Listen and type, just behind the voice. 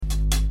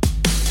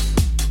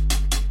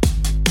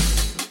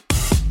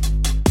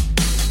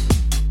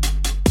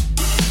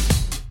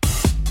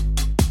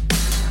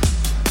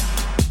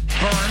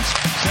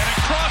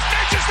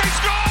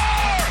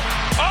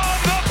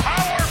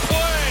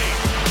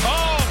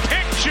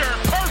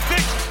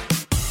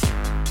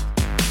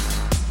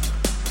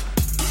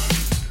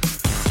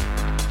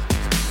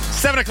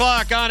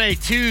o'clock on a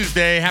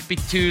Tuesday. Happy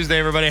Tuesday,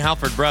 everybody.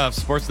 Halford Bruff,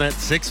 Sportsnet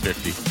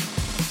 650.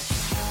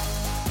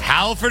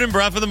 Halford and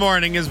Bruff in the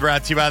morning is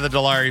brought to you by the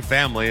Dilawri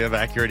family of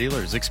Acura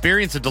dealers.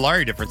 Experience a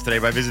Dilawri difference today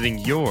by visiting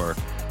your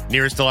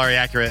nearest Dilawri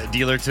Acura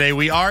dealer today.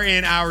 We are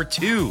in hour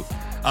 2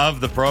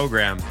 of the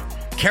program.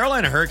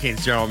 Carolina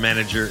Hurricanes general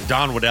manager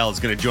Don Waddell is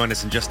going to join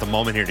us in just a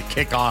moment here to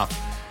kick off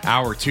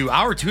hour 2.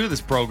 Hour 2 of this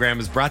program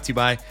is brought to you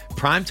by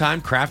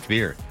Primetime Craft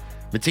Beer.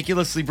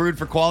 Meticulously brewed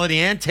for quality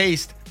and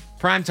taste,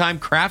 Primetime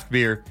Craft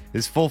Beer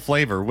is full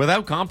flavor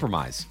without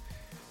compromise.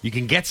 You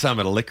can get some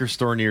at a liquor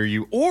store near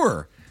you,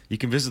 or you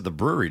can visit the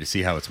brewery to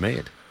see how it's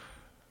made.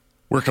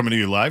 We're coming to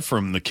you live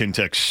from the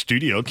Kintec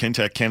studio.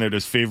 Kintec,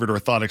 Canada's favorite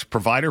orthotics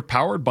provider,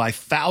 powered by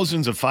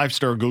thousands of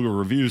 5-star Google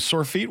reviews.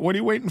 Sore feet, what are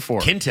you waiting for?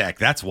 Kintec,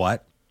 that's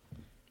what.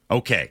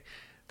 Okay.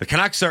 The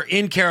Canucks are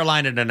in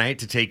Carolina tonight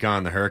to take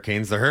on the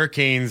Hurricanes. The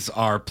Hurricanes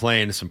are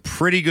playing some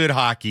pretty good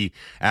hockey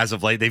as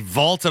of late. They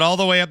vaulted all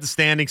the way up the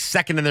standings,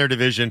 second in their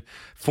division,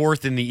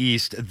 fourth in the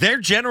East.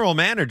 Their general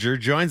manager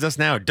joins us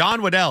now,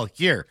 Don Waddell,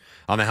 here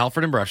on the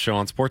Halford and Bruff Show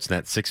on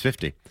Sportsnet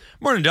 650.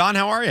 Morning, Don.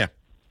 How are you?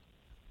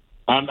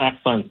 I'm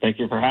excellent. Thank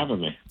you for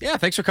having me. Yeah,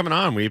 thanks for coming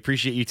on. We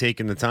appreciate you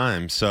taking the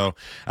time. So,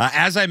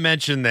 as I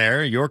mentioned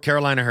there, your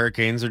Carolina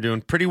Hurricanes are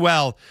doing pretty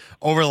well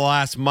over the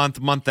last month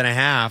and a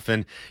half.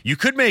 And you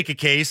could make a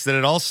case that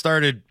it all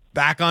started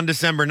back on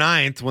December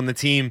 9th when the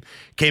team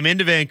came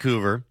into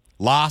Vancouver,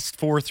 lost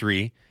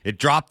 4-3. It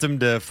dropped them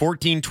to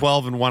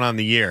 14-12-1 on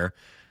the year.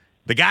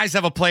 The guys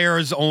have a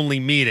players-only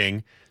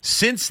meeting.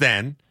 Since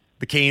then,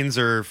 the Canes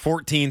are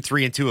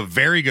 14-3-2, a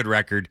very good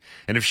record,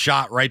 and have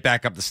shot right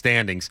back up the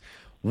standings.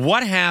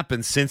 What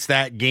happened since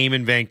that game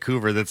in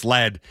Vancouver that's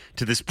led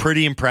to this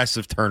pretty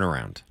impressive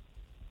turnaround?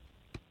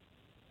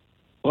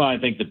 Well, I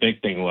think the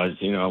big thing was,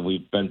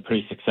 we've been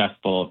pretty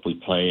successful if we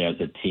play as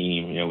a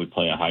team. We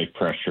play a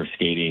high-pressure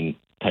skating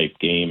type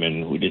game,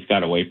 and we just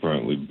got away from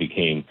it. We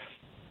became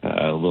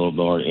a little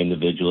more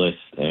individualist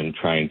and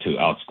trying to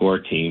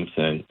outscore teams.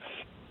 And,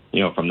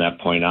 from that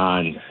point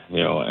on,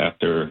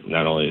 after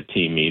not only a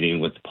team meeting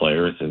with the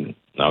players and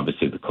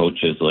obviously the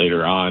coaches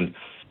later on,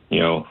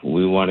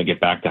 we want to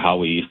get back to how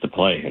we used to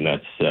play, and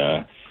that's,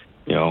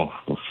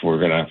 if we're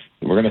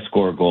gonna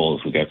score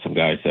goals. We got some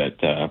guys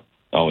that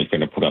always going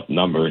to put up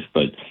numbers,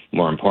 but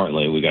more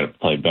importantly, we got to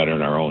play better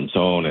in our own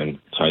zone. And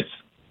so I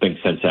think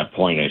since that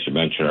point, as you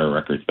mentioned, our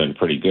record's been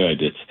pretty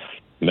good. It's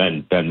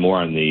been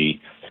more on the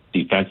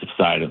defensive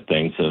side of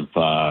things of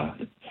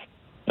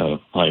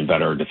playing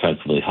better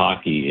defensively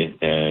hockey,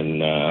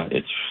 and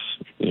it's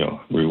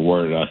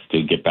rewarded us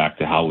to get back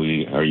to how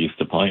we are used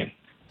to playing.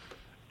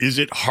 Is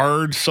it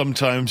hard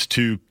sometimes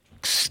to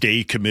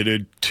stay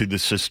committed to the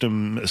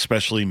system,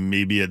 especially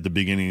maybe at the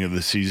beginning of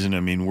the season?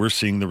 I mean, we're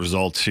seeing the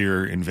results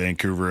here in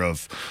Vancouver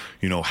of,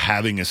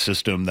 having a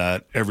system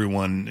that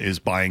everyone is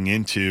buying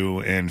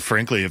into. And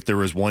frankly, if there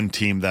was one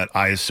team that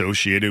I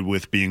associated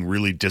with being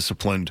really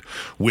disciplined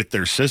with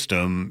their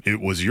system,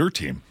 it was your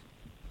team.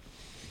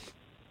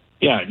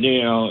 Yeah,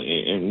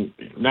 and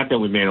not that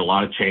we made a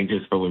lot of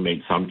changes, but we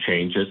made some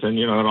changes. And,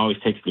 it always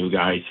takes new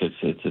guys.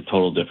 It's a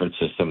total different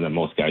system than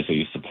most guys are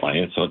used to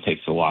playing, so it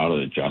takes a while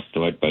to adjust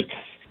to it. But,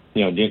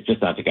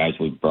 just not the guys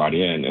we brought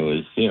in. It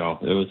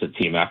was a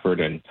team effort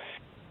and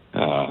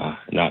not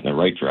in the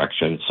right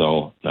direction.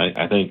 So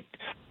I think,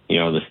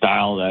 the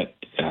style that,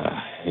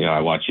 I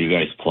watch you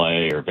guys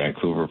play or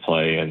Vancouver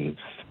play, and,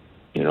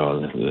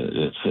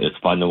 it's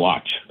fun to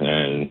watch.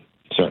 And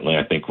certainly,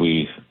 I think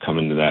we come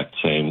into that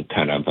same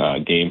kind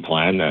of game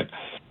plan that,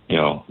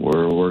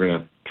 we're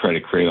going to try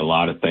to create a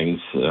lot of things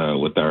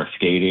with our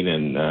skating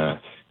and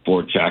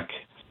forecheck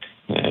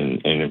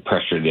and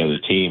pressure the other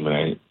team.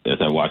 And as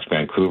I watch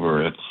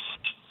Vancouver, it's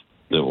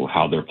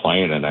how they're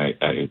playing, and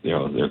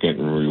they're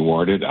getting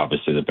rewarded.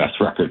 Obviously, the best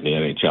record in the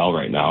NHL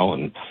right now,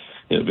 and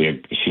it'll be a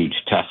huge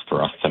test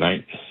for us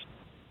tonight.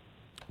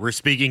 We're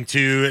speaking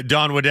to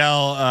Don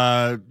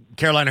Waddell,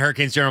 Carolina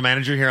Hurricanes general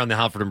manager, here on the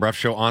Halford and Bruff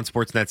Show on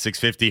Sportsnet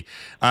 650.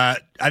 I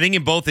think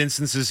in both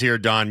instances here,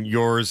 Don,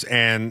 yours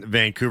and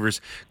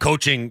Vancouver's,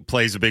 coaching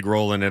plays a big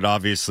role in it,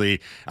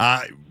 obviously.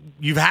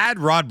 You've had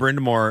Rod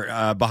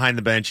Brind'Amour behind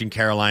the bench in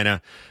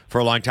Carolina for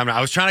a long time now.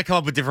 I was trying to come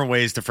up with different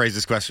ways to phrase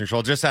this question, so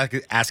I'll just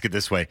ask it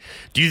this way.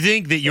 Do you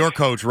think that your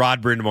coach,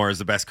 Rod Brind'Amour, is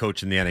the best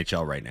coach in the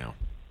NHL right now?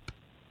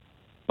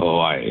 Oh,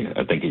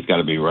 I think he's got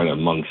to be right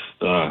amongst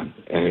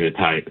any of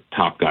the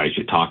top guys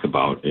you talk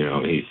about.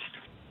 He's,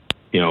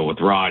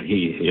 with Rod,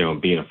 he,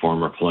 being a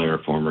former player,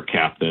 former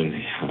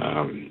captain,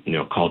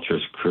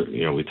 culture's,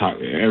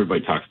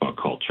 everybody talks about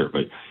culture,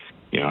 but,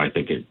 I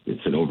think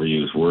it's an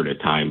overused word at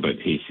times, but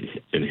he's,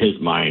 in his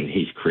mind,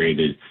 he's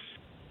created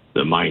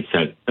the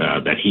mindset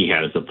that he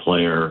had as a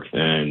player,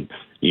 and,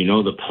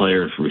 the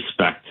players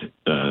respect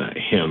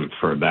him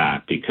for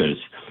that because,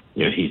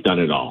 he's done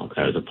it all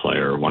as a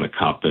player, won a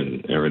cup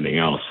and everything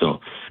else. So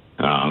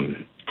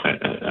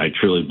I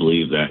truly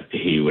believe that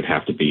he would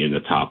have to be in the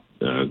top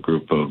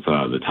group of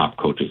the top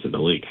coaches in the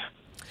league.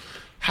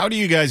 How do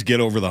you guys get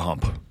over the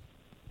hump?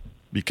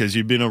 Because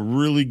you've been a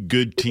really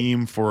good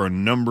team for a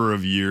number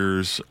of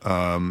years.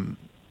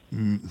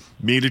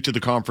 made it to the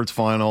conference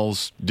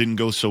finals, didn't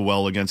go so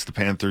well against the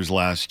Panthers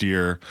last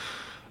year.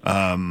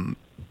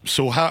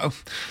 So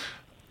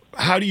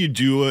how do you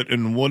do it,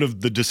 and what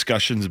have the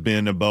discussions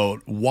been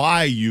about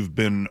why you've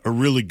been a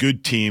really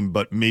good team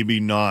but maybe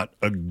not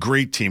a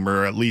great team,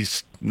 or at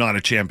least not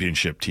a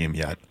championship team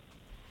yet?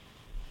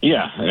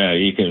 Yeah,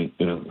 you can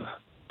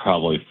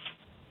probably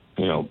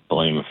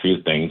blame a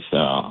few things.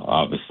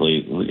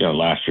 Obviously,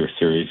 last year's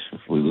series, if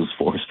we lose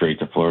 4 straight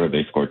to Florida,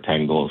 they scored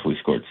 10 goals, we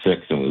scored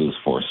 6, and we lose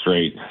 4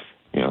 straight.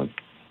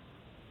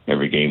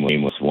 Every game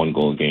was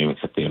 1-goal game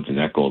except the empty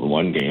net goal, the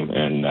one game,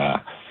 and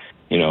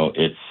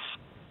it's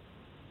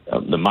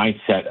the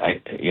mindset.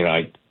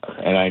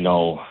 I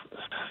know,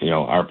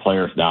 our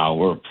players now,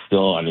 we're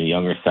still on the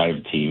younger side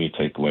of the team. You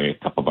take away a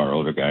couple of our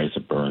older guys,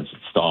 Burns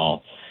and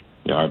Stahl.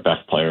 Our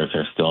best players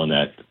are still in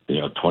that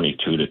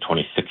 22 to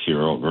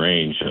 26-year-old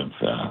range of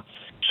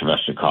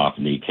Svechnikov,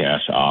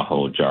 Nikash,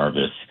 Aho,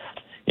 Jarvis.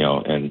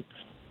 And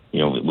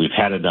we've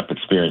had enough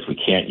experience. We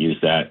can't use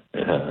that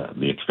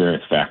the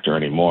experience factor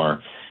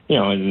anymore.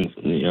 And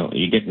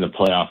you get in the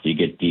playoffs, you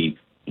get deep.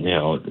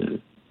 A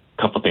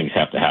couple things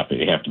have to happen.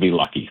 You have to be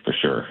lucky for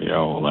sure.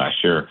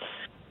 Last year,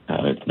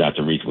 that's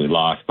the reason we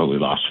lost, but we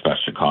lost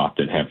Svechnikov,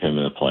 didn't have him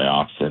in the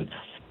playoffs, and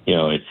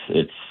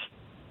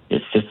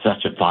it's just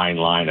such a fine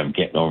line of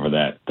getting over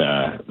that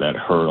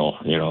hurdle.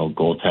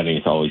 Goaltending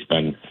has always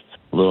been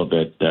a little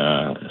bit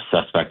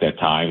suspect at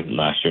times.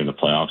 Last year in the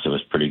playoffs, it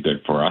was pretty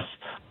good for us.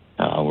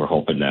 We're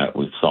hoping that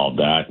we've solved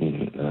that,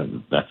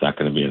 and that's not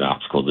going to be an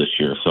obstacle this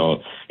year.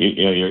 So,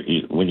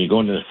 when you go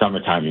into the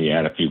summertime and you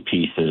add a few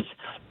pieces,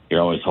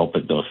 you're always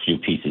hoping those few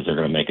pieces are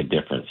going to make a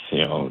difference.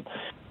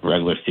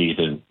 Regular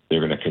season, they're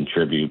going to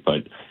contribute,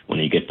 but when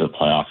you get to the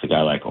playoffs, a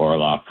guy like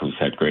Orlov, who's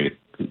had great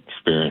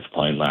experience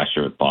playing last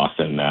year with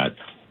Boston, that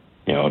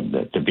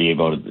to be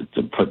able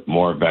to put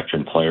more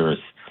veteran players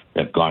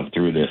that have gone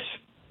through this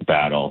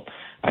battle,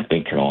 I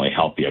think can only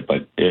help you.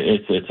 But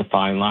it's a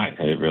fine line.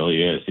 It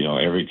really is.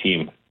 Every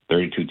team,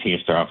 32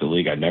 teams start off the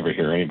league. I never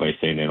hear anybody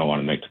saying they don't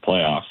want to make the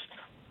playoffs.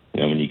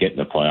 When you get in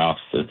the playoffs,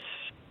 it's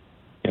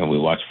we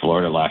watched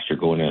Florida last year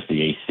going as the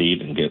 8th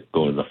seed and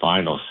go to the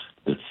finals.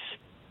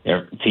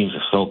 Teams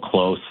are so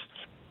close.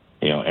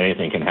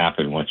 Anything can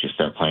happen once you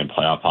start playing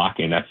playoff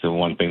hockey, and that's the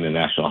one thing the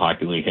National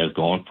Hockey League has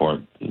going for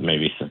it,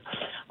 maybe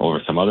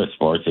over some other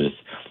sports, is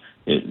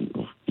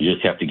you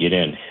just have to get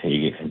in.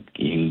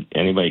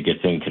 Anybody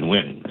gets in can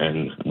win,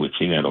 and we've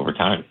seen that over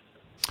time.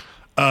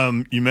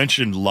 You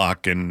mentioned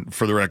luck, and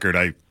for the record,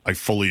 I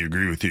fully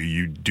agree with you.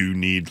 You do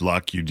need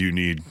luck. You do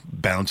need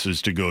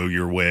bounces to go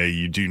your way.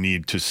 You do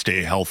need to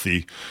stay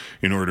healthy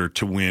in order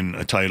to win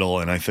a title.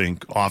 And I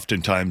think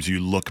oftentimes you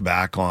look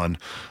back on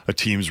a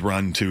team's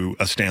run to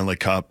a Stanley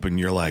Cup and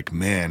you're like,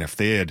 man, if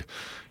they had,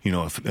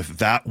 if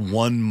that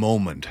one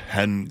moment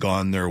hadn't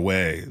gone their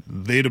way,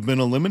 they'd have been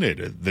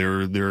eliminated.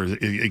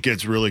 It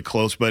gets really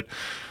close, but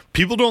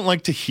people don't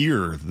like to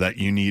hear that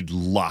you need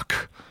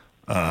luck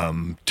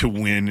to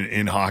win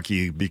in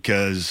hockey,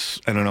 because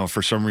I don't know,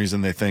 for some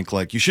reason they think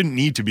like you shouldn't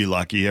need to be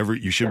lucky.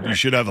 You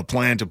should have a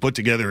plan to put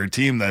together a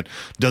team that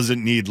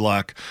doesn't need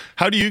luck.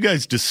 How do you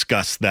guys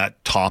discuss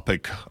that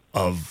topic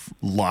of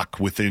luck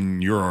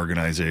within your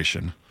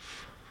organization?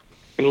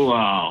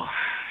 Well,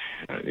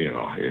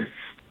 if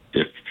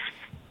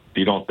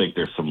you don't think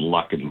there's some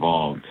luck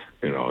involved,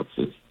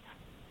 it's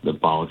the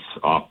bounce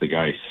off the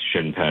guy's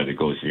shin pad that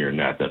goes in your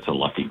net. That's a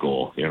lucky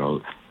goal.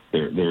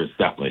 There's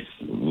definitely,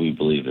 we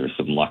believe there's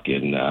some luck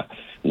in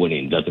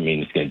winning. Doesn't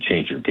mean it's going to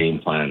change your game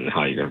plan and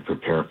how you're going to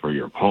prepare for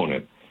your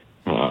opponent.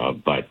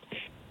 But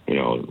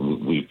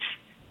we've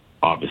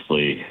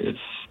obviously, it's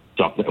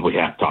something that we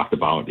have talked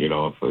about.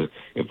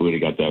 If we'd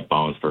have got that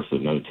bounce versus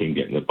another team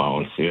getting the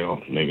bounce,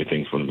 maybe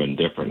things would have been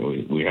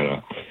different. We had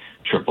a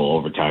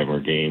triple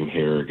overtimer game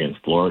here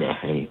against Florida,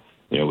 and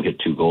we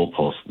hit 2 goal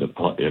posts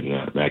in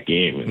that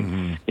game.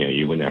 And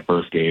you win that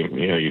first game,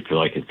 you feel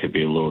like it could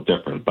be a little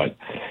different, but.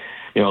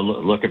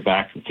 Looking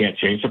back, we can't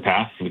change the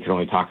past. We can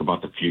only talk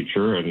about the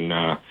future,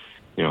 and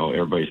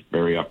everybody's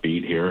very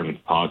upbeat here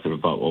and positive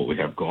about what we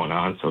have going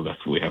on. So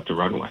that's what we have to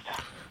run with.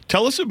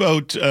 Tell us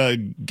about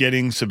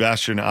getting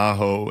Sebastian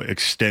Aho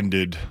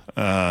extended.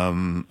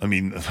 The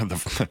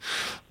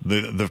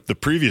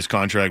previous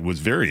contract was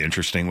very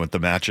interesting with the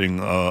matching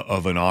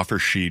of an offer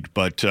sheet,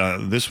 but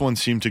this one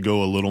seemed to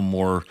go a little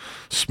more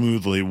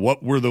smoothly.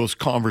 What were those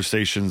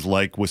conversations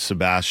like with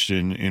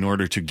Sebastian in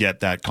order to get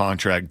that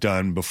contract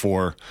done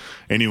before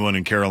anyone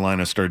in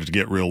Carolina started to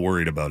get real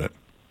worried about it?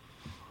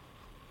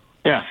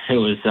 Yeah, it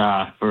was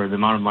for the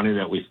amount of money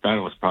that we spent.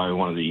 It was probably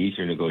one of the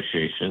easier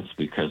negotiations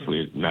because we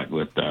had met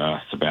with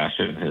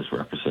Sebastian and his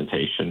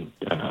representation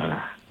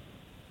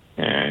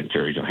and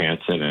Jerry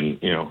Johansson, and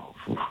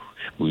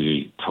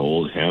we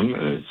told him,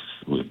 as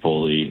we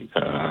fully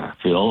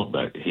feel,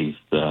 that he's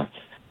the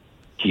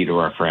key to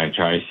our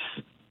franchise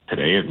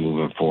today and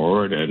moving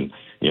forward, and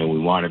we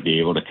want to be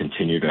able to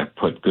continue to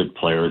put good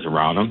players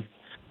around him.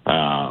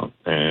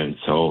 And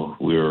so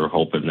we were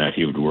hoping that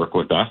he would work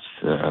with us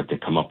to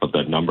come up with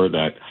a number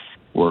that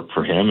worked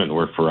for him and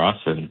worked for us.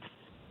 And,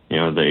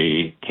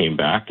 they came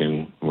back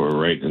and were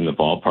right in the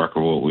ballpark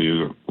of what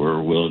we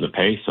were willing to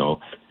pay.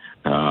 So,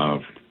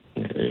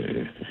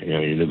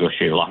 you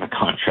negotiate a lot of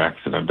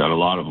contracts, and I've done a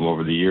lot of them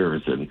over the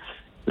years, and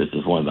this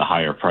is one of the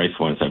higher price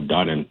ones I've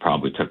done, and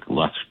probably took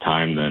less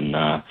time than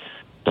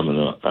some of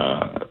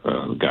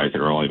the guys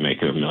that are only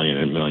making $1 million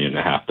and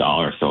 $1.5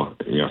 million. So,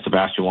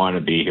 Sebastian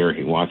wanted to be here.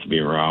 He wants to be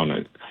around.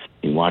 And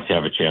he wants to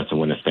have a chance to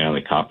win a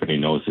Stanley Cup, and he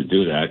knows to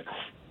do that.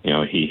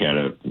 He had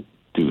to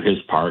do his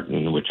part,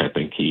 in which I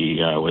think he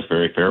was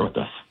very fair with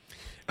us.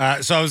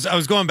 So I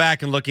was going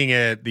back and looking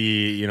at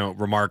the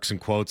remarks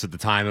and quotes at the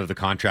time of the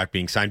contract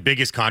being signed,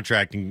 biggest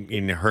contract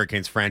in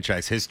Hurricanes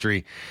franchise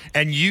history,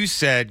 and you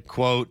said,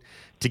 quote,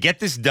 "To get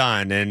this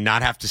done and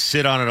not have to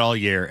sit on it all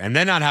year and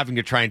then not having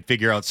to try and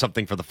figure out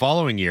something for the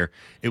following year,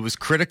 it was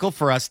critical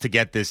for us to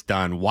get this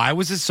done." Why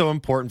was it so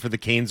important for the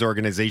Canes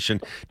organization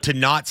to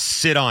not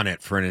sit on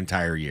it for an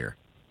entire year?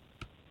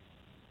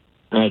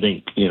 I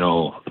think,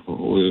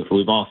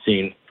 we've all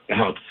seen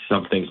how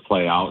some things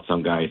play out.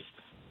 Some guys,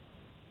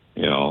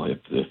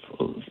 if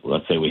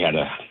let's say we had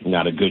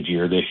not a good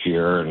year this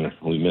year and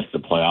we missed the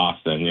playoffs,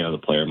 then, the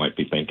player might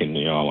be thinking,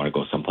 I want to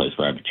go someplace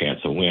where I have a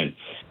chance to win.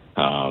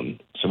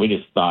 So we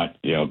just thought,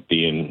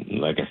 being,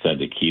 like I said,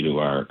 the key to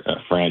our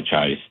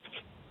franchise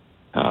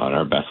and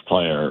our best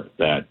player,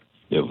 that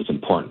it was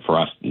important for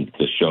us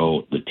to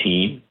show the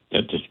team,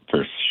 to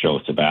first show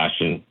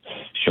Sebastian,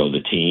 show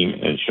the team,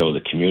 and show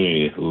the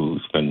community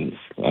who's been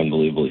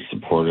unbelievably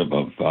supportive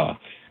of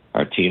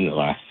our team the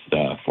last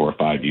 4 or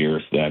 5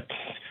 years, that,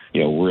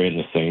 we're in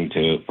this thing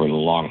for the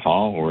long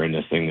haul. We're in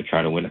this thing to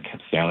try to win a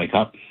Stanley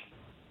Cup.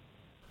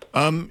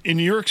 In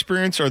your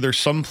experience, are there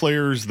some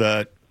players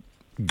that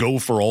go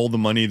for all the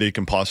money they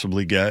can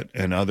possibly get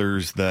and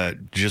others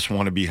that just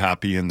want to be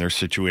happy in their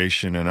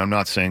situation? And I'm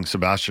not saying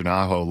Sebastian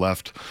Aho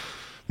left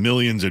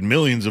millions and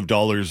millions of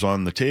dollars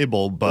on the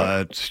table,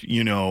 but,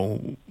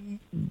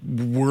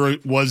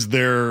 was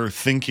there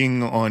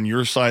thinking on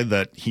your side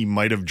that he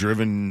might have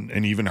driven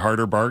an even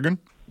harder bargain?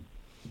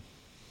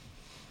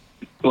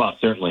 Well,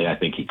 certainly I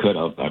think he could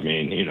have. I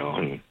mean,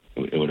 and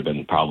it would have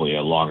been probably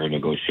a longer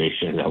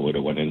negotiation that would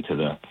have went into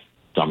the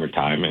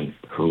summertime, and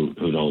who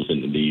knows,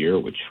 into the year,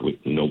 which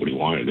nobody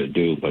wanted to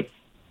do. But,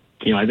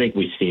 I think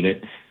we've seen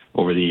it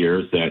over the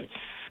years that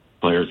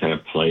players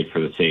have played for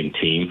the same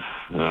team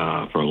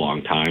for a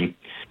long time.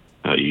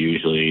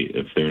 Usually,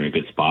 if they're in a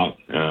good spot,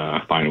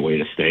 find a way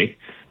to stay.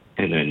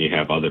 And then you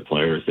have other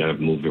players that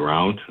have moved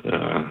around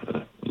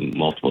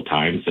multiple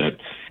times that,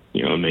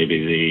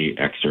 maybe the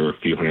extra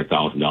few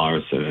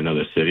 $100,000 in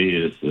another city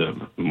is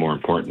more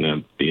important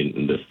than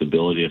being the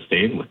stability of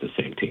staying with the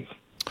same team.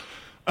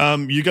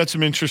 You got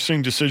some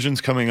interesting decisions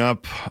coming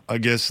up, I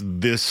guess,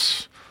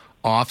 this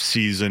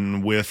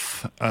offseason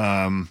with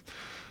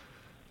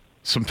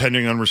some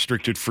pending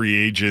unrestricted free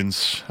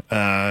agents,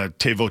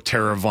 Teuvo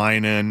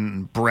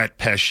Teravainen, Brett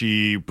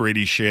Pesce,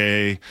 Brady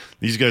Shea.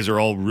 These guys are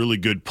all really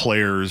good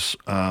players,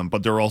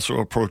 but they're also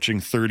approaching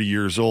 30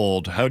 years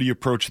old. How do you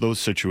approach those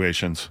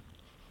situations?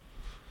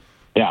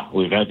 Yeah,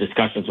 we've had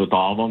discussions with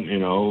all of them.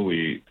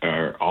 We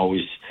are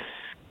always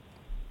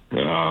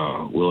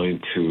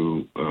willing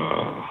to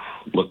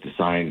look to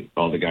sign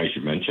all the guys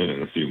you mentioned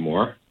and a few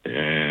more. But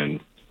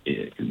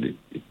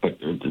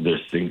there's this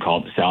thing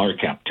called the salary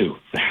cap too.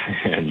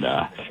 And,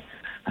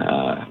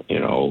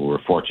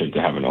 we're fortunate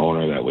to have an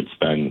owner that would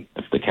spend,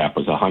 if the cap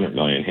was $100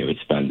 million, he would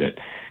spend it.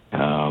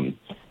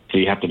 So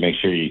you have to make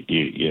sure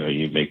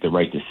you make the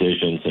right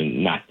decisions,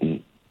 and not,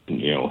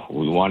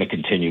 we want to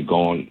continue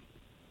going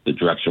the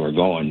direction we're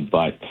going,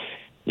 but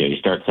you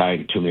start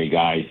signing too many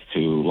guys to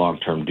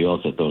long-term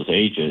deals at those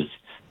ages,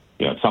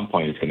 at some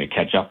point it's going to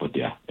catch up with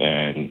you.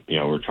 And,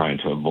 we're trying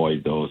to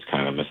avoid those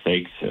kind of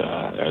mistakes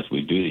as we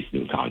do these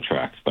new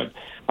contracts. But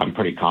I'm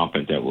pretty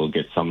confident that we'll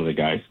get some of the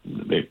guys.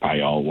 They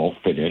probably all won't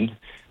fit in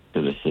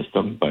to the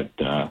system, but,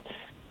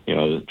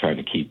 trying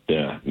to keep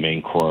the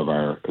main core of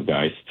our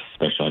guys,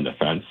 especially on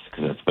defense,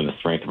 because that's been the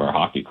strength of our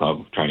hockey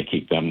club, trying to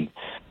keep them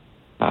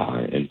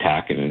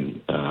intact,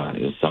 and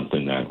is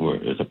something that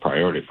is a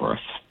priority for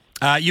us.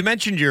 You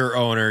mentioned your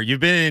owner.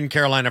 You've been in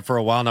Carolina for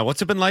a while now.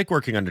 What's it been like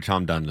working under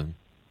Tom Dundon?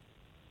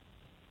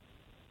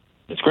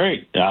 It's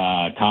great.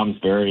 Tom's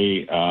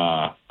very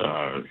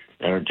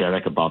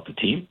energetic about the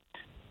team,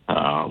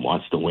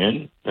 wants to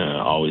win,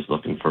 always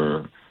looking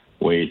for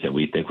ways that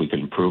we think we can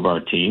improve our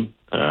team.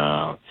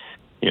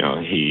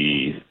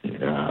 He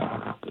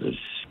is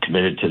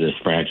committed to this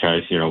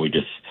franchise. We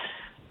just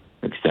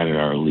extended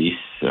our lease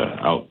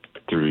out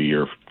through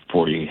year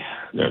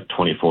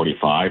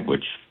 2045,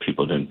 which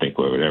people didn't think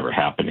would ever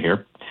happen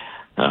here.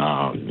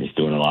 He's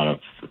doing a lot of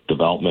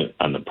development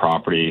on the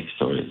property,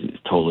 so he's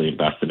totally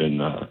invested in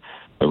the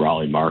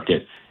Raleigh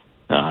market.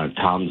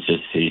 Tom's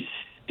he's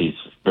a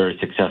very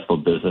successful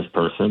business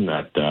person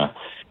that,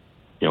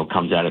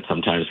 comes at it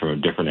sometimes from a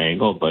different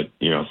angle, but,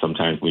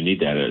 sometimes we need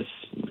that as,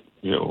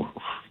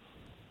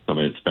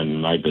 somebody that's been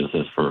in my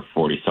business for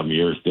 40-some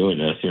years doing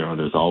this.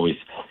 There's always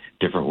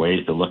different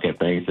ways to look at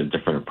things and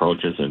different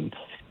approaches, and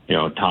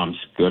Tom's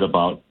good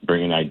about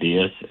bringing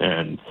ideas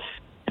and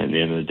at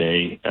the end of the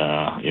day,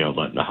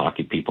 letting the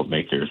hockey people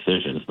make their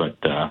decisions. But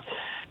I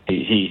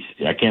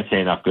can't say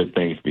enough good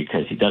things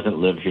because he doesn't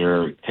live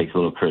here. Takes a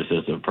little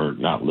criticism for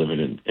not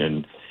living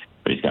in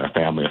but he's got a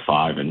family of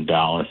 5 in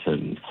Dallas,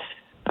 and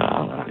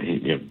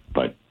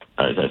but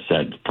as I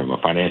said, from a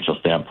financial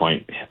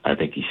standpoint, I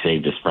think he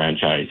saved his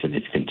franchise, and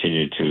he's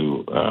continued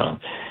to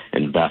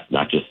invest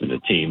not just in the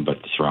team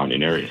but the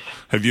surrounding areas.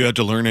 Have you had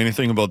to learn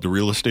anything about the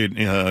real estate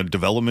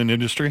development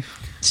industry?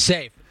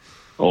 Safe.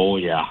 Oh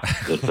yeah,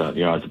 it's, as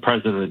the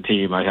president of the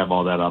team, I have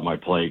all that on my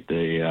plate.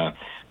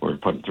 We're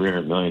putting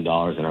 $300 million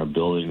in our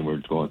building.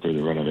 We're going through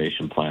the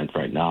renovation plans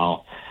right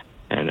now.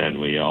 And then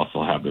we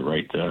also have the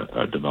right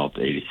to develop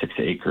 86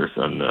 acres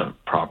on the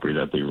property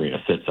that the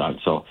arena sits on.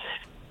 So,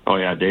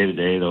 day to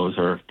day, those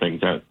are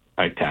things that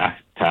I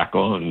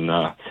tackle and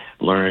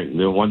learn.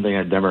 The one thing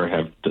I never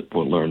have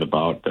learned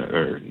about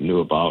or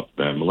knew about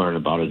that I'm learning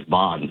about is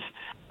bonds,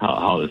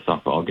 how this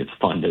stuff all gets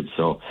funded.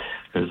 So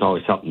there's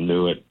always something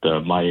new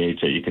at my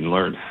age that you can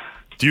learn.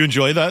 Do you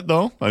enjoy that,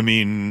 though? I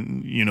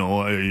mean,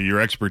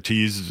 your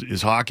expertise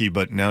is hockey,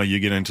 but now you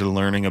get into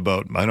learning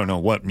about, I don't know,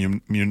 what,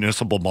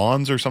 municipal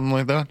bonds or something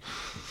like that?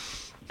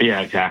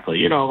 Yeah,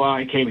 exactly.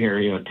 I came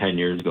here, 10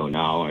 years ago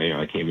now.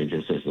 I came in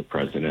just as the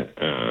president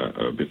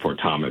before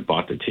Tom had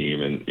bought the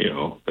team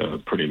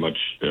and, pretty much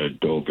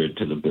dove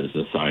into the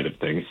business side of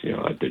things.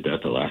 I did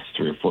that the last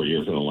 3 or 4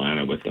 years in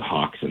Atlanta with the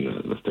Hawks and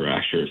the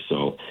Thrashers.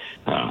 So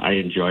I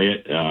enjoy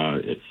it.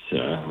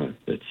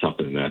 It's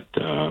something that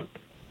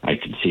I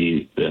can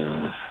see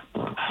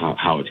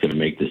how it's going to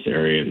make this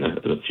area and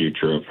the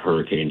future of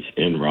Hurricanes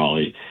in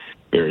Raleigh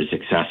very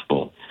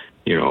successful.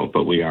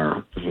 But we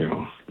are,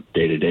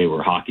 day to day,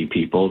 we're hockey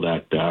people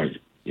that,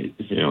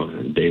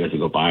 day doesn't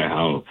go by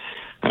how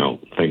I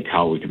don't think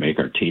how we can make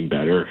our team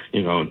better.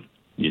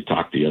 You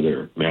talk to the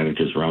other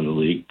managers around the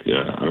league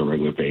on a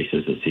regular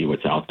basis to see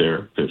what's out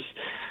there. If there's,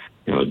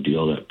 a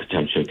deal that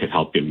potentially could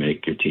help you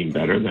make your team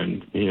better,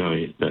 then,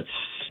 that's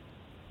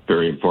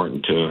very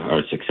important to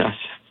our success.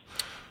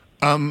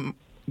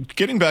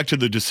 Getting back to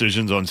the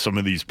decisions on some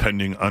of these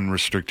pending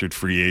unrestricted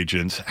free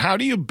agents, how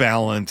do you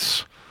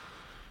balance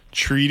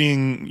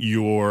treating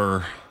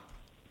your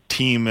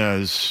team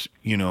as,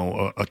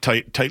 a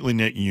tightly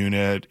knit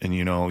unit? And,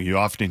 you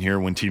often hear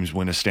when teams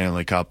win a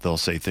Stanley Cup, they'll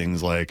say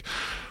things like,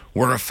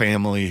 we're a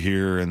family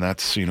here, and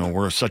that's,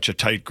 we're such a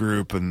tight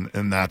group, and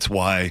that's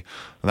why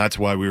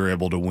we were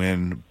able to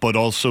win. But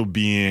also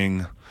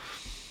being,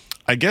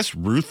 I guess,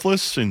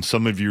 ruthless in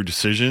some of your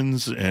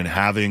decisions and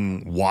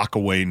having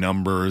walk-away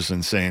numbers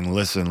and saying,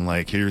 listen,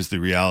 here's the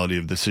reality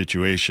of the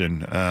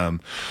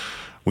situation.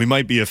 We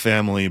might be a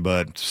family,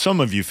 but some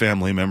of you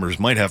family members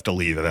might have to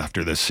leave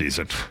after this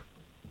season.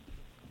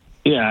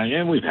 Yeah,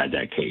 and we've had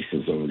that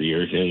cases over the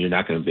years. You're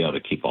not going to be able to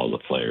keep all the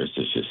players.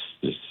 It's just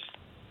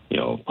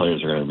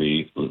players are going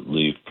to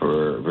leave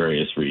for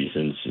various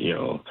reasons,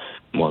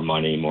 more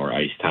money, more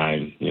ice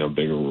time,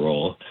 bigger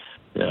role.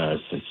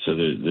 So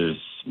there's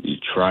you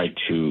try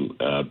to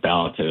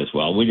balance it as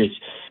well. We just,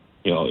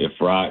 if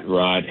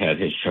Rod had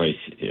his choice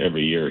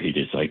every year, he'd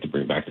just like to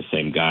bring back the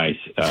same guys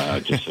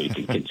just so he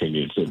can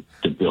continue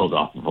to build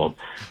off of them.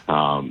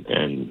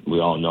 And we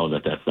all know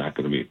that that's not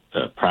going to be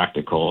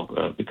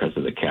practical because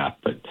of the cap.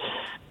 But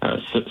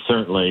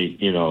certainly,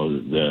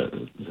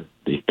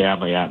 the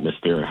family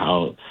atmosphere,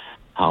 how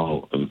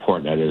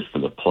important that is for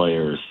the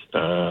players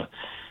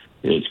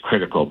is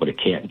critical, but it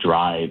can't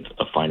drive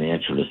a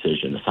financial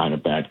decision to sign a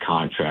bad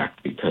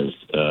contract because,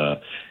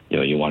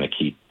 you want to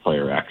keep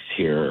player X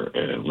here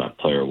and let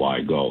player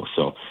Y go.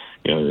 So,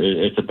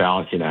 it's a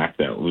balancing act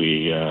that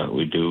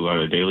we do on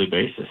a daily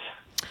basis.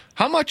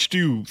 How much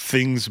do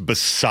things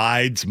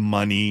besides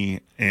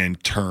money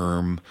and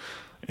term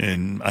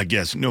and I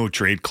guess no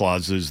trade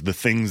clauses, the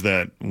things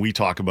that we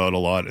talk about a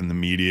lot in the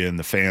media and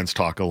the fans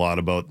talk a lot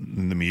about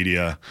in the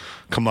media,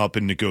 come up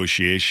in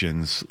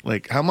negotiations?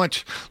 How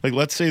much,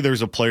 let's say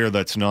there's a player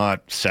that's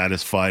not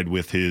satisfied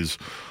with his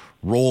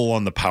role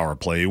on the power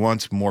play. He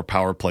wants more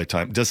power play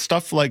time. Does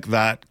stuff like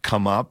that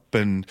come up?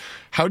 And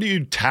how do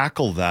you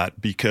tackle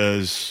that?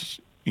 Because,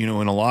 in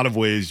a lot of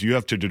ways you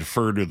have to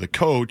defer to the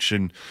coach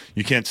and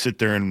you can't sit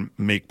there and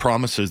make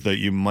promises that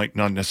you might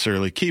not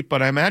necessarily keep.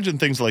 But I imagine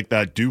things like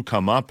that do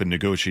come up in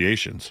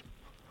negotiations.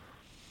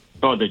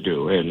 Oh, they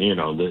do. And,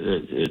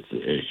 it's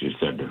as you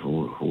said,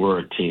 we're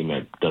a team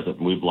that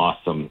we've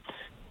lost some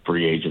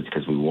free agents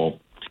because we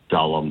won't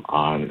sell them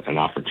on an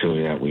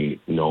opportunity that we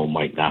know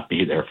might not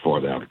be there for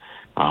them.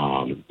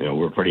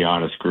 We're a pretty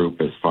honest group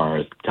as far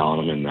as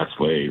telling them, and that's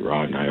the way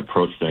Rod and I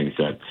approach things,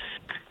 that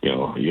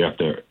you have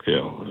to,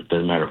 it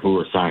doesn't matter who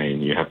we're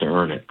signing, you have to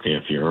earn it.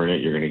 If you earn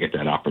it, you're going to get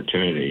that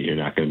opportunity. You're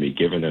not going to be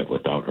given it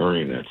without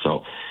earning it.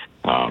 So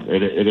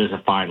it is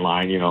a fine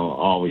line.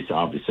 Always,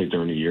 obviously,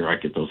 during the year, I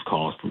get those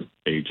calls from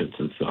agents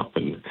and stuff,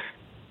 and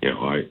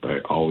I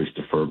always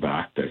defer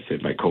back. I say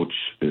my coach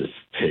is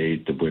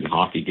paid to win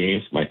hockey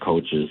games. My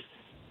coach is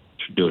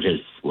doing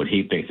what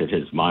he thinks in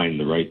his mind,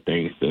 the right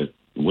things to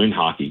win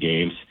hockey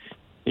games.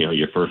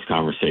 Your first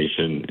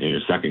conversation and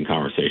your second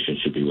conversation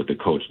should be with the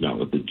coach, not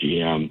with the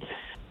GM.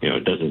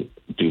 It doesn't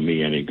do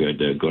me any good good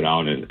to go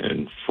down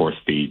and force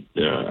feed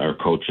our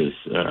coaches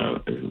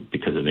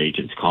because an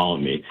agent's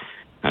calling me.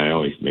 I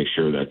always make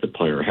sure that the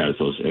player has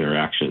those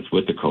interactions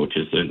with the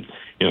coaches, and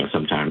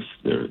sometimes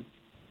if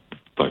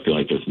I feel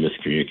like there's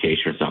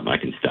miscommunication or something, I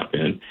can step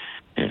in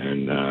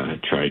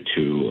and try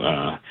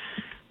to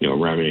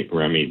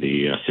remedy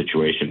the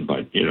situation.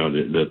 But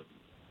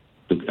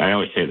I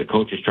always say the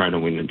coach is trying to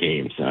win the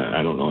games.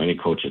 I don't know any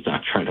coach that's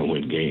not trying to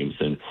win games.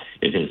 And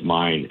in his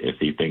mind, if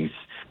he thinks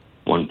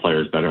one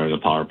player is better on the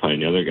power play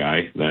than the other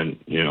guy, then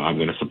I'm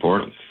going to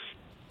support him.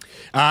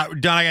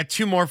 Don, I got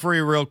two more for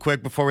you real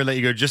quick before we let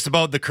you go, just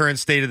about the current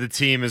state of the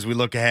team as we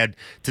look ahead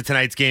to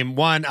tonight's game.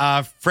 One,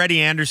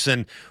 Freddie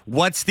Anderson,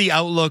 what's the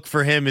outlook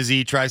for him as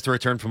he tries to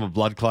return from a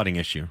blood clotting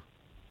issue?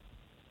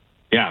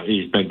 Yeah,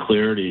 he's been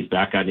cleared. He's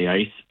back on the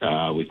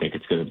ice. We think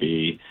it's going to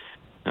be,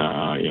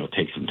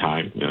 take some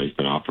time. He's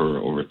been off for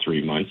over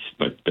 3 months,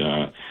 but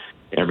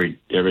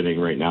everything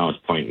right now is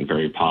pointing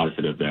very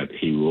positive that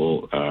he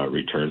will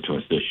return to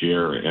us this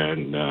year.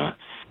 And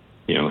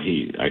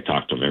I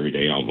talk to him every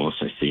day almost.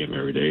 I see him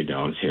every day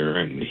down here,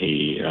 and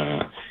he's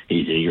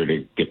eager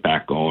to get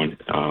back going.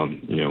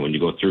 When you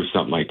go through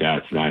something like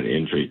that, it's not an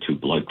injury to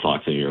blood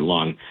clots in your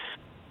lung.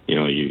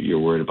 You're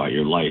worried about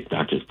your life,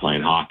 not just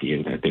playing hockey.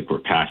 And I think we're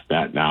past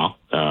that now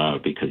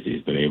because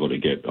he's been able to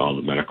get all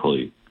the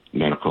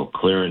medical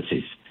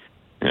clearances.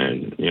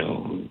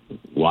 And,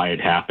 why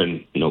it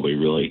happened, nobody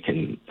really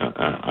can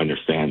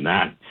understand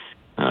that.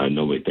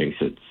 Nobody thinks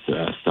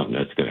it's something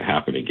that's going to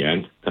happen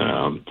again.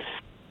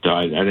 So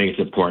I think it's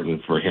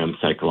important for him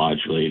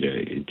psychologically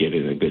to get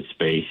in a good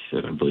space,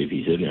 and I believe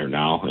he's in there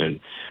now, and,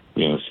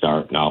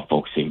 start now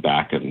focusing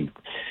back and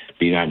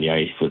being on the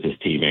ice with his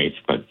teammates,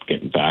 but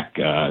getting back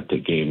to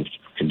games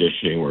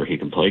conditioning where he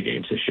can play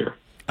games this year.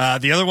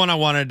 The other one I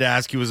wanted to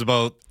ask you was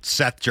about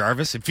Seth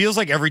Jarvis. It feels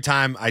like every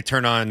time I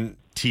turn on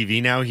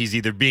TV now, he's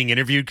either being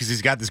interviewed because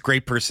he's got this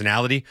great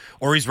personality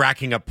or he's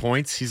racking up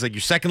points. He's like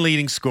your second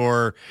leading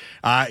scorer.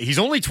 He's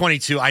only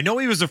 22. I know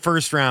he was a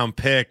first round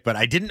pick, but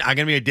I'm going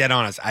to be dead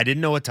honest. I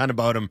didn't know a ton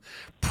about him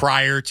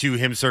prior to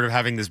him sort of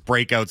having this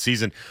breakout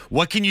season.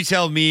 What can you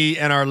tell me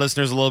and our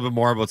listeners a little bit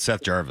more about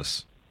Seth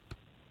Jarvis?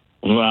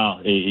 Well,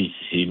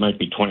 he might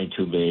be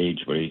 22 by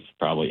age, but he's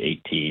probably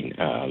 18.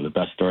 The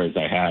best stories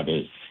I have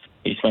is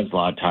he spends a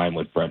lot of time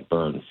with Brent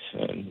Burns,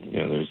 and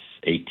there's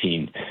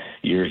 18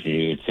 years. And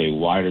you would say,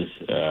 why does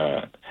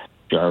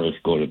Jarvis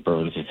go to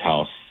Burns'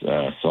 house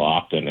so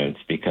often? And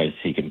it's because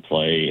he can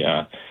play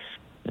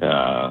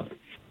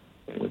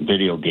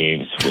video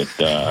games with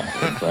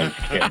Brent's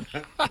kids.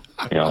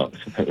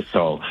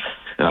 So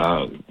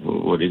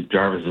when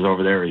Jarvis is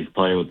over there, he's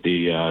playing with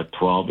the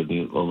 12 and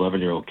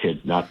 11-year-old kids,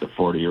 not the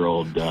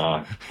 40-year-old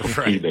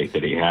teammate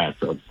that he has.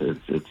 So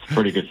it's a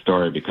pretty good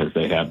story because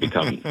they have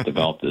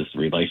developed this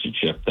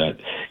relationship that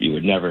you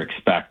would never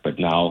expect. But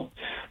now,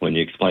 when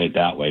you explain it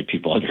that way,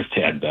 people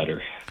understand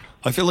better.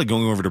 I feel like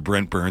going over to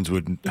Brent Burns'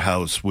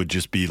 house would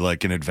just be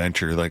like an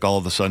adventure. Like all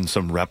of a sudden,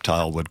 some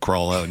reptile would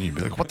crawl out, and you'd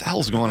be like, "What the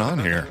hell's going on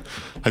here?"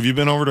 Have you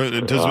been over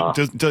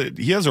to?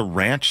 He has a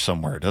ranch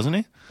somewhere, doesn't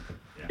he?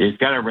 He's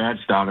got a ranch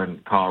down in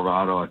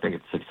Colorado. I think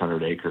it's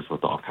 600 acres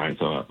with all kinds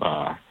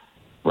of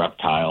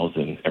reptiles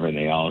and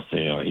everything else.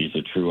 He's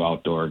a true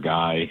outdoor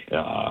guy.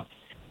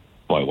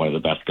 One of the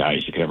best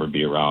guys you could ever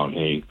be around.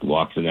 He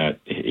walks in that.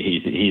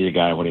 He's a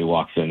guy when he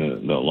walks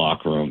in the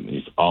locker room.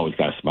 He's always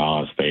got a smile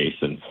on his face,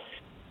 and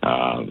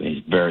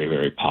he's very,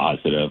 very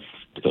positive.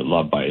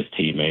 Loved by his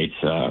teammates.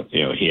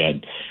 He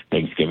had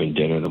Thanksgiving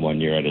dinner the one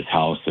year at his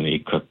house, and he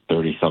cooked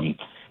 30-some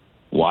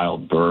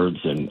wild birds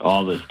and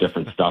all this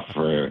different stuff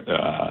for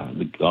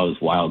all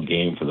this wild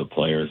game for the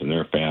players and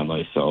their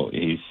families. So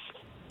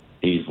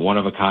he's one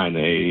of a kind.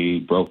 He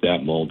broke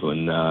that mold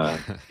when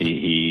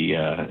he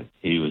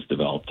was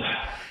developed.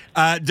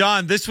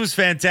 Don, this was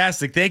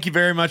fantastic. Thank you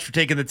very much for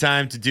taking the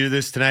time to do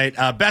this tonight.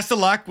 Best of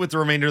luck with the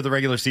remainder of the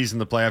regular season,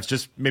 the playoffs.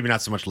 Just maybe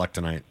not so much luck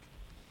tonight.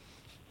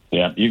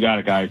 Yeah, you got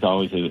it, guys.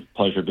 Always a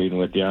pleasure being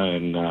with you,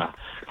 and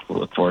we'll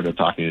look forward to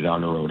talking to you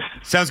down the road.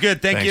 Sounds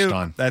good. Thanks, you.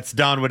 Don. That's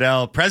Don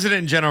Waddell, President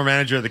and General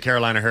Manager of the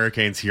Carolina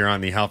Hurricanes here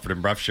on the Halford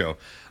and Bruff Show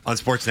on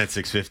Sportsnet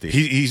 650.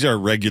 He's our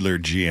regular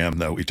GM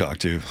that we talked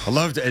to. I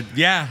loved it.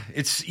 Yeah,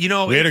 it's we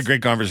had a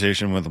great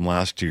conversation with him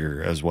last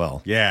year as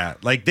well. Yeah,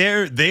 like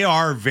they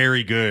are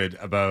very good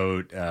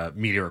about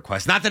media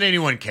requests. Not that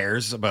anyone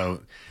cares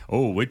about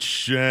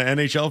which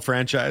NHL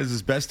franchise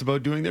is best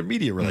about doing their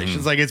media relations.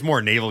 Mm-hmm. Like it's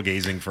more navel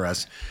gazing for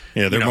us.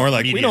 Yeah, they're more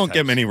like we don't types.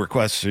 get many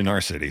requests in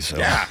our city. So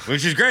yeah,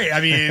 which is great.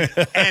 I mean,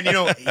 and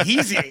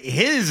his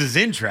is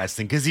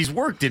interesting because he's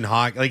worked in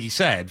hockey, like he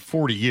said,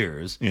 40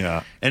 years.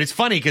 Yeah, and it's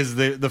funny because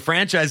the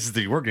franchises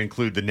that he worked in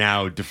include the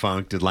now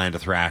defunct Atlanta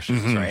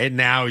Thrashers, mm-hmm. right? And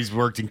now he's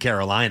worked in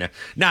Carolina,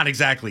 not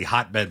exactly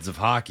hotbeds of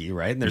hockey,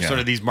 right? And there's sort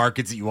of these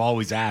markets that you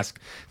always ask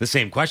the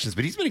same questions.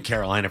 But he's been in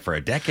Carolina for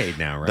a decade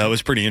now, right? That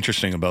was pretty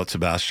interesting about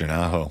Sebastian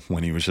Aho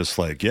when he was just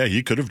like, yeah,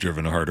 he could have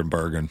driven a harder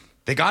bargain.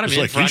 They got him It's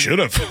in like for he should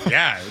have.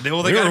 Yeah, they They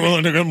were got him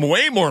willing to give him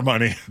way more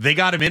money. They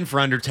got him in for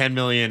under $10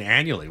 million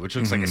annually, which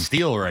looks like a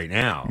steal right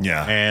now.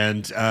 Yeah.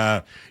 And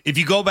if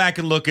you go back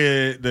and look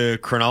at the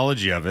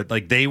chronology of it,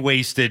 like they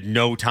wasted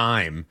no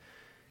time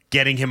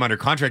getting him under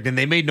contract, and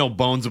they made no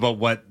bones about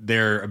what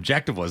their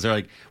objective was. They're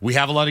like, we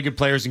have a lot of good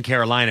players in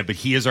Carolina, but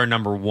he is our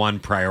number one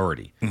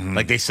priority.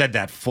 Like they said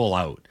that full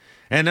out.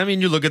 And I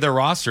mean, you look at their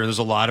roster, and there's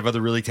a lot of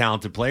other really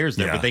talented players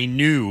there, but they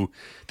knew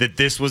that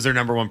this was their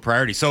number one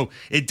priority. So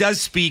it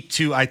does speak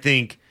to, I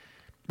think,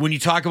 when you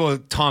talk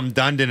about Tom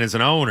Dundon as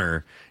an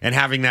owner and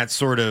having that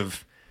sort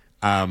of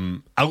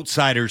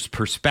outsider's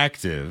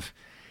perspective,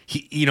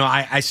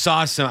 I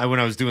saw some, when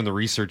I was doing the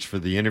research for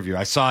the interview,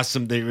 I saw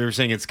some, they were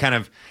saying it's kind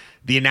of,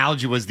 the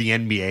analogy was the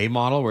NBA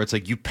model, where it's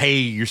like you pay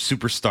your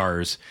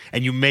superstars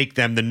and you make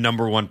them the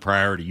number one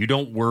priority. You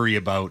don't worry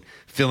about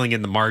filling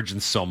in the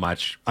margins so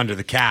much under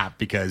the cap,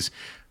 because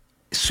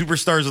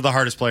superstars are the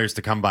hardest players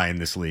to come by in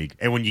this league.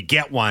 And when you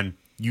get one,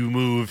 you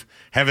move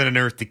heaven and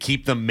earth to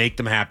keep them, make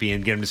them happy,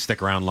 and get them to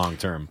stick around long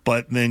term.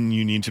 But then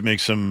you need to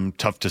make some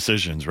tough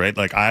decisions, right?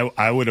 Like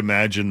I would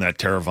imagine that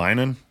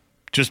Teravainen,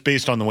 just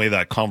based on the way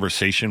that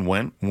conversation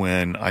went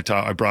when I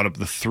brought up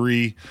the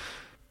three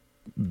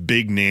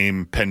big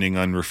name pending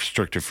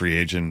unrestricted free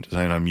agent,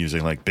 and I'm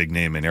using like big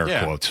name in air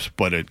quotes,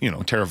 but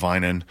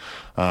Teravainen,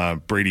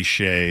 Brady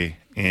Shea,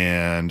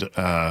 and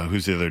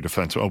who's the other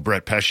defenseman? Oh,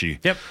 Brett Pesce.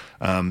 Yep.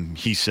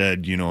 He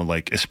said,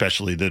 like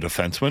especially the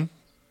defenseman,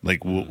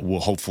 like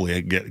we'll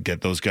hopefully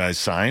get those guys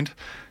signed.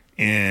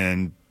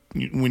 And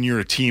when you're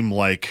a team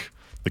like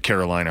the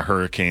Carolina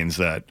Hurricanes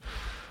that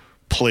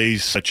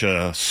plays such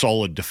a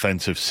solid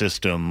defensive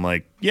system,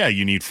 like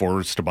you need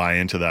forwards to buy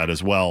into that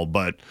as well,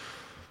 but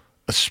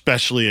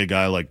especially a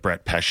guy like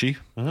Brett Pesce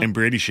and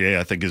Brady Shea,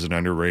 I think is an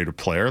underrated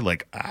player.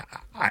 Like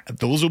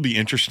those will be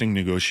interesting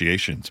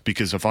negotiations,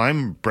 because if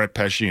I'm Brett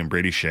Pesce and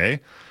Brady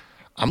Shea,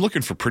 I'm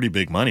looking for pretty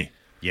big money.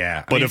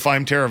 Yeah. But if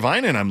I'm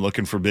Teravainen, I'm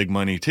looking for big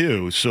money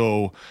too.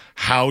 So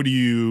how do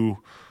you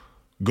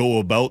go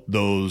about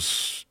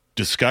those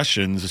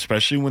discussions,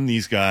 especially when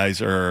these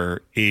guys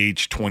are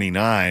age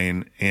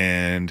 29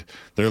 and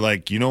they're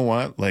like, you know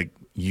what? Like,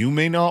 you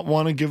may not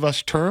want to give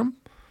us term,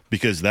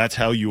 because that's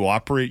how you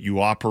operate.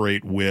 You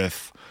operate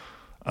with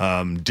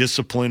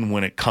discipline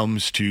when it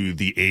comes to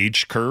the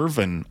age curve.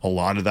 And a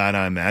lot of that,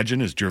 I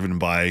imagine, is driven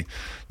by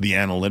the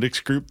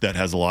analytics group that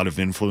has a lot of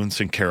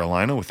influence in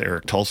Carolina with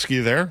Eric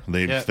Tulsky there.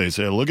 They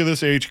say, look at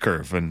this age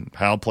curve and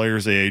how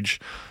players age.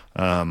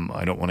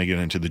 I don't want to get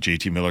into the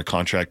JT Miller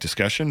contract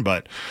discussion,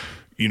 but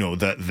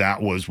that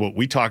was what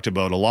we talked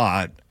about a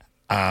lot.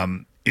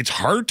 It's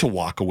hard to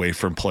walk away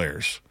from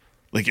players.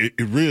 Like it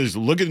really is.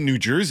 Look at New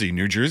Jersey.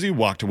 New Jersey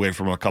walked away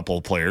from a couple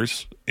of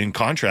players in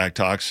contract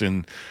talks,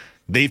 and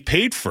they've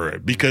paid for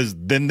it because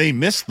then they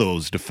miss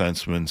those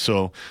defensemen.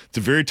 So it's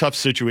a very tough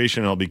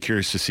situation. I'll be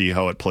curious to see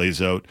how it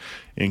plays out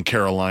in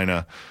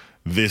Carolina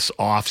this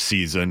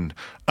offseason.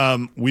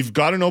 We've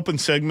got an open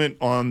segment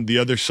on the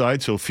other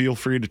side, so feel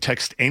free to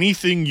text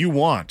anything you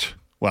want.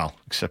 Well,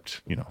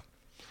 except,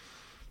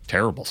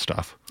 terrible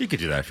stuff. You could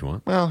do that if you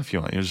want. Well, if you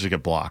want, you just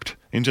get blocked.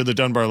 Into the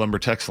Dunbar Lumber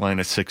text line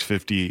at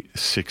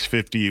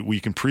 650. We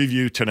can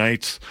preview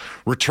tonight's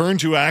return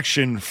to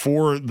action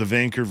for the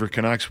Vancouver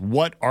Canucks.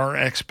 What are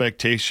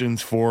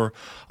expectations for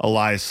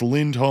Elias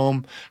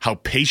Lindholm? How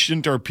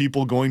patient are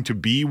people going to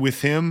be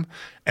with him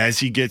as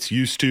he gets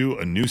used to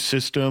a new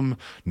system,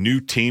 new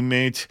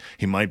teammates?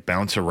 He might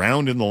bounce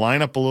around in the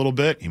lineup a little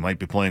bit. He might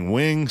be playing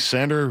wing,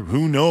 center.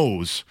 Who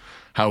knows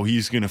how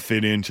he's going to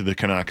fit into the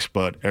Canucks,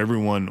 but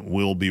everyone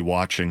will be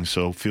watching.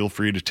 So feel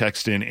free to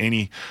text in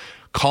any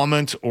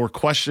comments or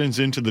questions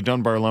into the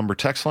Dunbar Lumber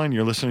text line.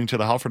 You're listening to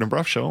the Halford and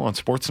Bruff Show on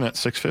Sportsnet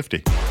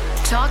 650.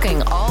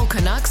 Talking all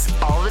Canucks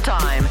all the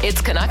time.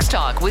 It's Canucks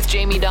Talk with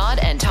Jamie Dodd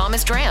and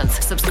Thomas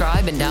Drance.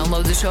 Subscribe and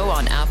download the show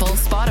on Apple,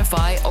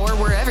 Spotify, or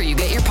wherever you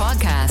get your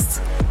podcasts.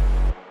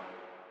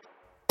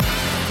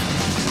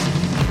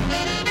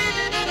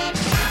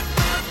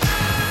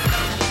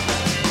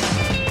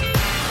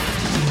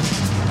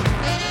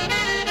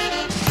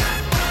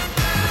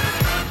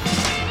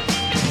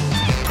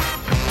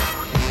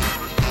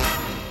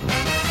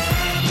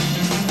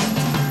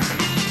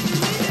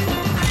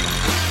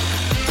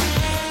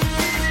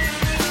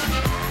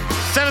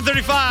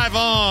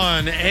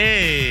 On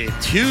a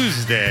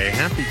Tuesday.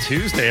 Happy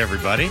Tuesday,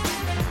 everybody.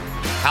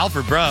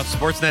 Halford Bruff,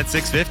 Sportsnet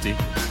 650.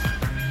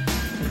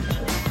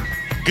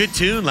 Good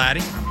tune,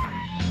 laddie.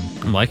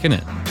 I'm liking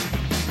it.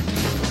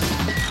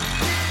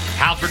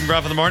 Halford and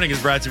Bruff in the Morning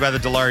is brought to you by the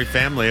Dilawri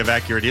family of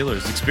Acura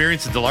dealers.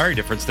 Experience the Dilawri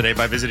difference today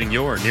by visiting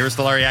your nearest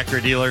Dilawri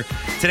Acura dealer.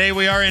 Today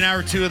we are in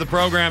hour 2 of the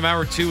program.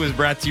 Hour 2 is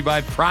brought to you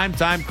by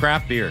Primetime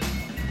Craft Beer.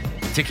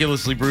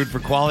 Meticulously brewed for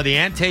quality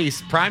and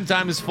taste,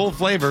 Primetime is full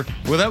flavor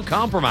without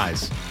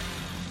compromise.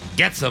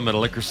 Get some at a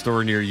liquor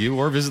store near you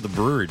or visit the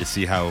brewery to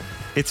see how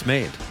it's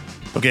made.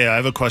 Okay, I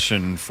have a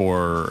question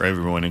for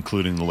everyone,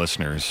 including the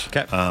listeners.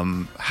 Okay.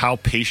 How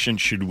patient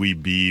should we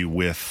be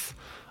with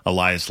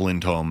Elias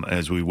Lindholm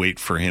as we wait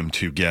for him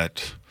to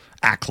get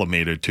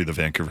acclimated to the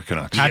Vancouver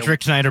Canucks. Patrick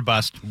tonight or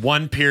bust.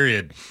 One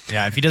period.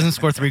 Yeah, if he doesn't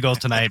score 3 goals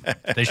tonight,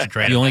 they should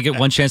trade him. You only get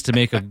one chance to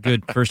make a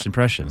good first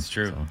impression. That's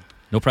true. So,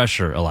 no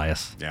pressure,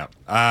 Elias. Yeah.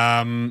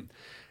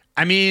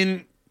 I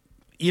mean,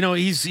 you know,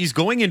 he's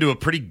going into a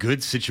pretty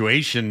good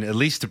situation, at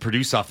least to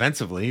produce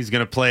offensively. He's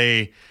going to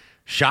play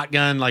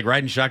shotgun, like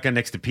riding shotgun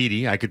next to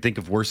Petey. I could think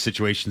of worse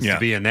situations to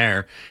be in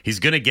there. He's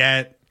going to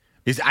get.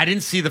 I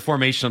didn't see the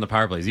formation on the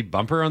power play. Is he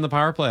bumper on the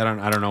power play?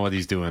 I don't know what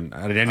he's doing.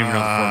 I didn't even know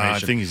the formation. I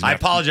think he's. I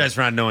apologize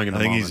for not knowing in the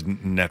moment. He's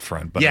net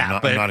front, but yeah,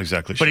 I'm not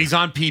exactly sure. But he's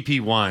on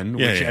PP1,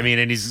 which I mean,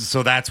 and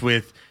so that's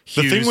with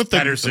Hughes,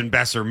 Pettersson,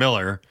 Besser,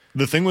 Miller.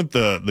 The thing with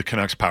the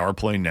Canucks power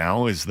play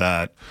now is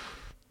that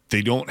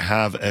they don't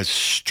have as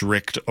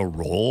strict a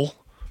role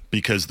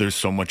because there's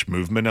so much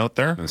movement out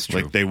there. That's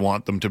true. Like they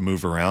want them to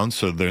move around,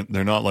 so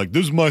they're not like,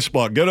 this is my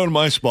spot, get out of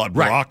my spot,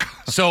 Brock.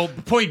 Right. So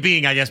point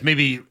being, I guess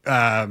maybe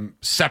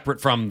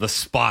separate from the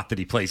spot that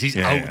he plays, he's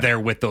out there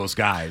with those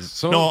guys.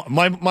 So no,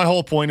 my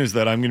whole point is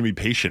that I'm going to be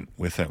patient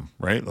with him,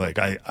 right? Like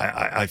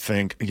I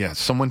think,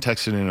 someone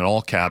texted in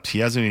all caps, he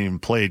hasn't even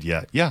played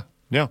yet. Yeah,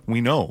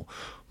 we know,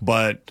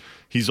 but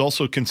he's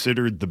also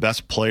considered the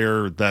best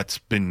player that's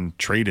been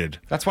traded.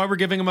 That's why we're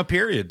giving him a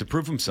period to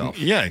prove himself.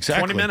 Yeah,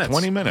 exactly. 20 minutes.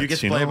 20 minutes. You get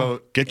to play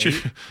about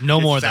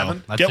no more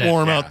 7. though. Get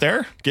warm out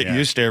there. Get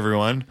used to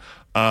everyone.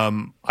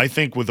 I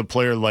think with a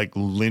player like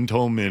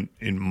Lindholm,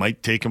 it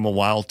might take him a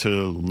while to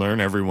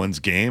learn everyone's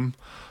game.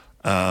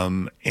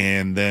 And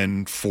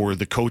then for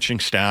the coaching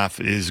staff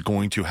is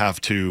going to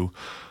have to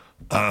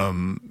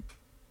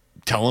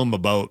tell him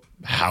about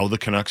how the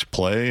Canucks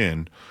play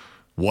and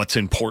what's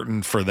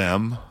important for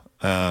them.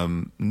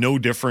 No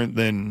different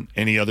than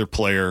any other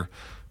player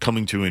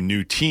coming to a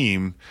new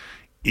team.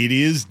 It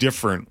is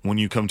different when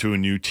you come to a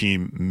new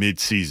team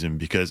mid-season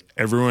because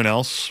everyone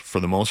else, for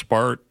the most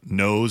part,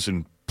 knows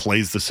and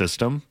plays the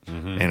system.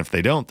 And if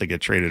they don't, they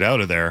get traded out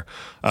of there.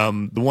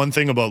 The one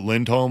thing about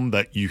Lindholm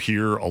that you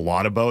hear a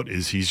lot about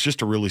is he's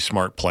just a really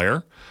smart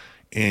player.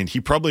 And he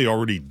probably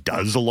already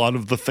does a lot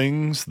of the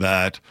things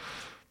that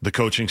the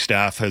coaching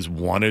staff has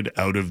wanted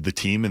out of the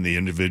team and the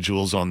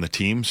individuals on the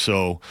team.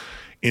 So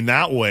in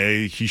that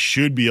way, he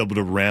should be able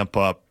to ramp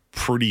up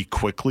pretty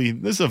quickly.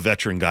 This is a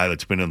veteran guy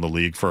that's been in the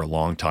league for a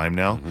long time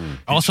now.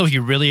 Also, he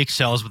really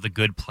excels with a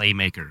good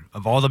playmaker.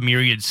 Of all the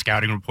myriad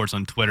scouting reports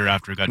on Twitter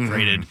after it got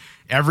traded,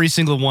 every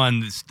single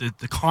one,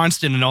 the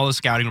constant in all the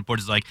scouting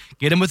reports is like,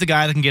 get him with a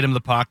guy that can get him the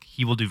puck.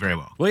 He will do very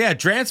well. Well, yeah,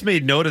 Drance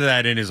made note of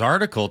that in his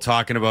article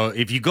talking about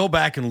if you go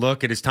back and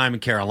look at his time in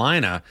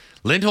Carolina,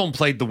 Lindholm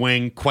played the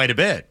wing quite a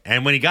bit.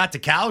 And when he got to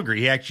Calgary,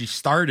 he actually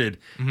started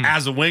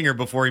as a winger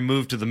before he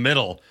moved to the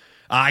middle.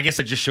 I guess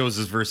it just shows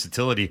his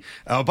versatility.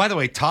 By the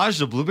way, Taj,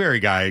 the Blueberry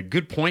guy,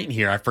 good point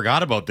here. I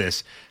forgot about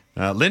this.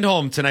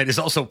 Lindholm tonight is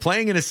also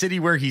playing in a city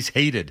where he's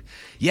hated.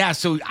 Yeah,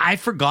 so I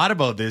forgot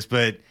about this,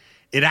 but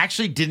it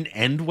actually didn't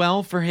end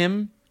well for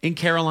him in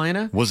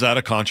Carolina. Was that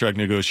a contract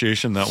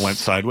negotiation that went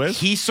sideways?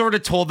 He sort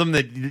of told them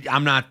that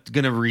I'm not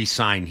going to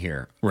re-sign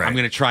here. Right. I'm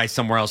going to try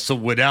somewhere else. So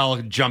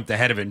Waddell jumped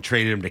ahead of it and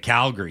traded him to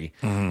Calgary.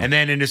 And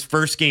then in his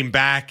first game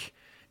back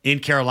in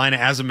Carolina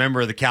as a member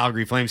of the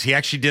Calgary Flames, he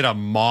actually did a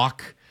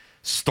mock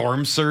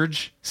storm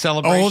surge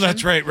celebration. Oh,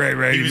 that's right.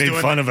 He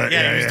made fun of it.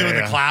 Yeah, he was doing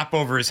the clap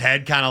over his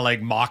head, kind of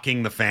like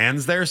mocking the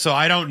fans there. So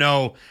I don't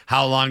know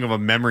how long of a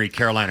memory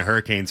Carolina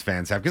Hurricanes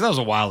fans have, because that was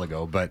a while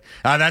ago. But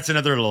that's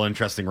another little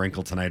interesting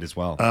wrinkle tonight as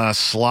well.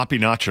 Sloppy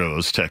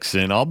Nachos texts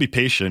in. I'll be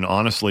patient.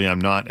 Honestly, I'm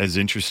not as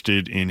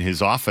interested in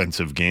his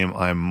offensive game.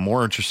 I'm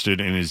more interested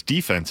in his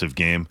defensive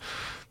game.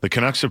 The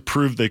Canucks have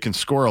proved they can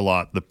score a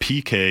lot. The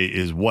PK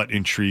is what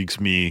intrigues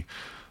me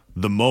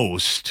the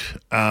most.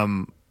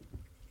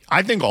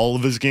 I think all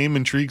of his game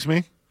intrigues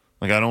me.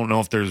 Like, I don't know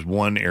if there's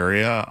one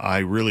area. I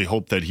really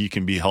hope that he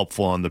can be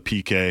helpful on the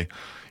PK,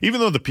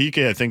 even though the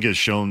PK, I think, has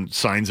shown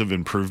signs of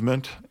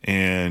improvement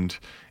and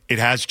it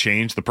has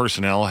changed. The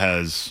personnel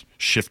has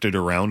shifted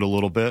around a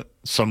little bit.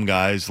 Some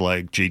guys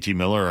like JT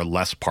Miller are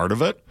less part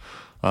of it.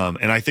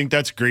 And I think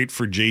that's great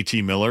for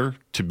JT Miller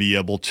to be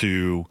able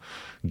to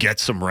get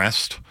some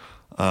rest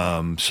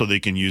so they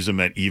can use him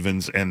at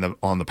evens and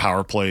on the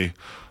power play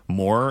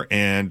more.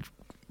 And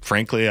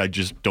frankly, I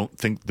just don't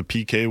think the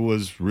PK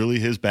was really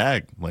his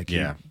bag.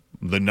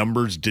 The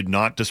numbers did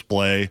not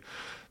display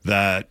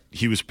that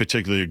he was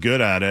particularly good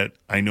at it.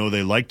 I know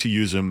they like to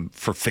use him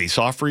for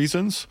face-off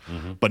reasons,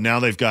 but now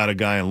they've got a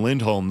guy in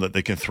Lindholm that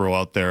they can throw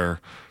out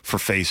there for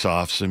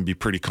face-offs and be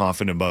pretty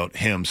confident about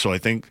him. So I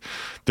think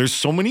there's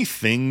so many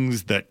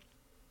things that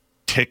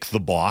tick the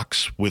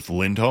box with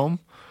Lindholm.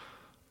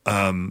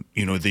 They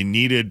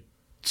needed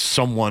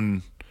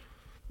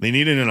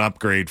an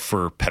upgrade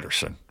for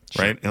Pettersson.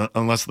 Right?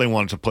 Unless they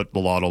wanted to put the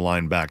Lotto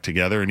line back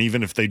together. And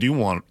even if they do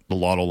want the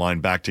Lotto line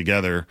back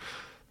together,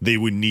 they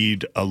would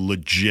need a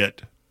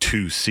legit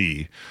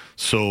 2C.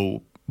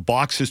 So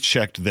box is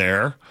checked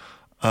there.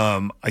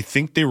 I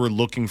think they were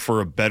looking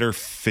for a better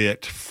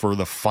fit for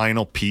the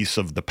final piece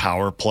of the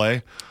power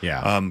play.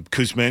 Yeah.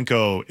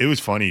 Kuzmenko, it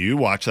was funny. You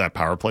watch that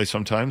power play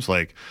sometimes.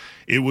 Like,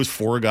 it was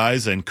 4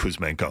 guys and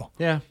Kuzmenko.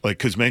 Yeah. Like,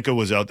 Kuzmenko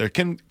was out there.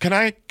 Can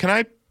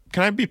I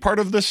can I be part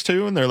of this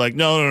too? And they're like,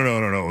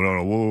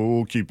 no.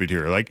 We'll keep it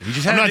here. Like,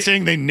 just I'm not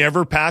saying they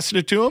never passed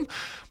it to him,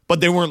 but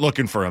they weren't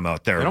looking for him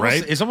out there,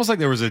 right? It's almost like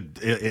there was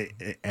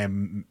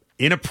an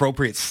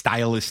inappropriate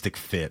stylistic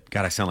fit.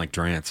 God, I sound like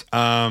Drance.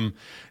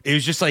 It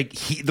was just like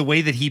the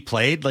way that he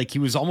played, like he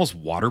was almost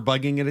water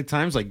bugging it at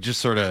times, like just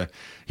sort of,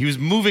 he was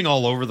moving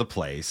all over the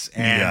place.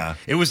 And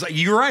it was like,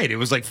 you're right. It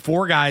was like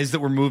four guys that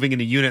were moving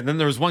in a unit. And then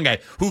there was one guy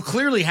who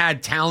clearly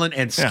had talent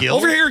and skill. Yeah.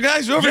 Over here,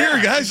 guys. Like,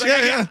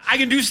 I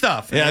can do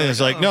stuff. Yeah.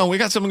 It's like, no, we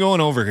got something going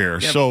over here.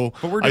 Yeah, so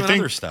but we're doing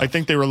other stuff. I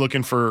think they were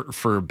looking for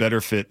a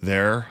better fit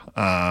there.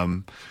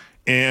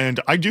 And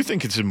I do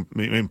think it's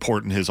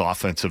important, his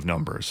offensive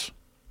numbers.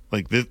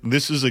 Like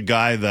this is a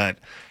guy that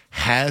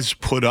has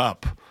put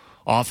up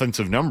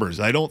offensive numbers.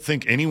 I don't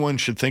think anyone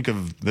should think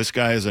of this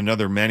guy as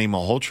another Manny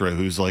Malhotra,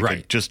 who's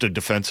like just a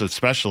defensive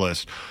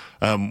specialist.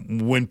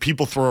 When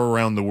people throw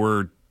around the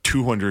word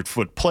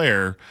 200-foot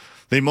player,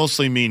 they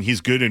mostly mean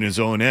he's good in his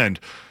own end.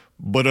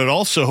 But it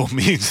also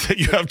means that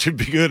you have to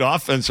be good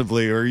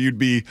offensively, or you'd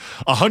be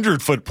a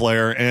 100-foot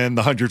player and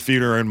the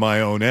 100-feet are in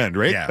my own end,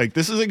 right? Yeah. Like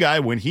this is a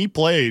guy, when he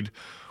played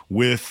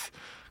with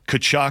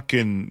Tkachuk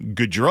and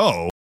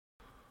Gaudreau,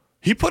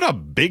 he put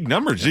up big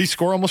numbers. Did he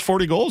score almost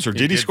 40 goals, or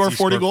did he score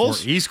 40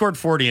 goals? He scored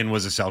 40 and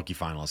was a Selke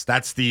finalist.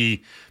 That's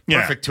the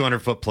perfect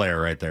 200-foot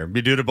player right there.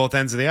 You do it at both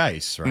ends of the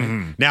ice, right?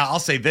 Mm-hmm. Now, I'll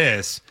say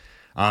this.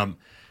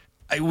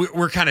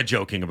 We're kind of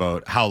joking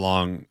about how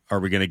long are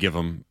we going to give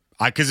him,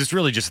 because it's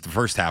really just the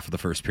first half of the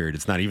first period.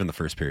 It's not even the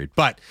first period.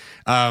 But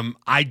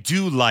I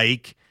do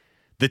like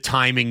the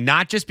timing,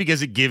 not just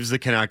because it gives the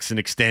Canucks an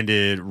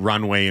extended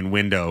runway and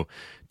window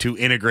to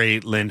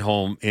integrate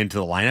Lindholm into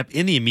the lineup.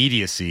 In the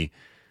immediacy,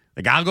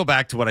 like, I'll go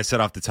back to what I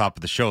said off the top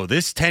of the show.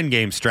 This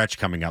 10-game stretch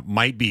coming up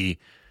might be,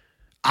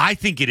 I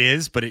think it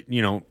is, but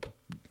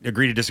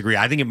agree to disagree.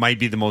 I think it might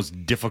be the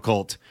most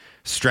difficult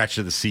stretch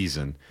of the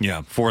season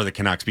for the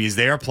Canucks, because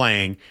they are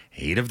playing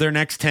 8 of their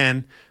next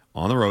 10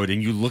 on the road.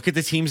 And you look at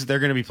the teams that they're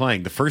going to be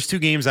playing. The first 2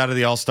 games out of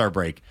the All-Star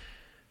break,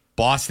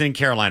 Boston and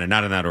Carolina,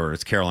 not in that order.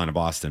 It's Carolina,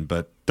 Boston.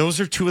 But those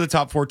are 2 of the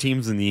top 4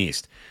 teams in the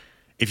East.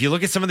 If you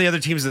look at some of the other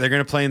teams that they're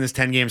going to play in this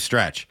 10-game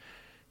stretch,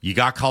 you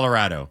got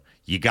Colorado,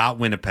 you got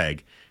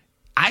Winnipeg.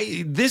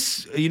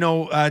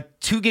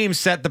 2-game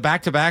set, the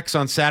back-to-backs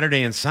on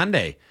Saturday and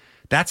Sunday.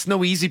 That's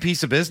no easy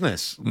piece of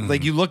business. Mm-hmm.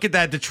 Like, you look at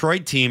that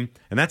Detroit team,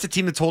 and that's a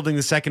team that's holding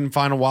the second and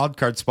final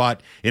wildcard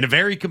spot in a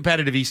very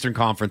competitive Eastern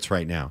Conference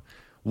right now.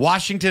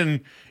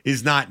 Washington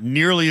is not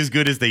nearly as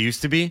good as they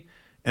used to be.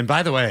 And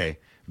by the way,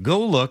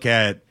 go look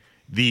at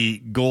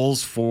the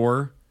goals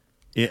for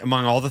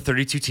among all the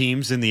 32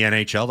 teams in the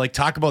NHL. Like,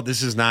 talk about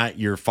this is not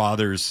your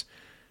father's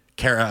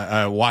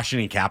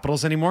Washington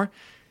Capitals anymore.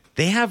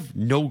 They have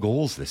no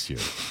goals this year.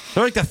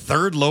 They're like the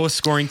 3rd lowest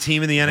scoring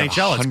team in the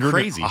NHL. It's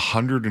crazy.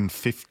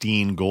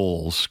 115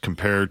 goals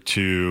compared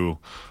to,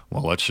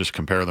 well, let's just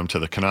compare them to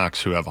the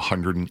Canucks, who have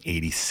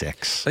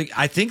 186. Like,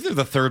 I think they're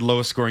the 3rd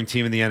lowest scoring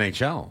team in the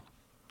NHL.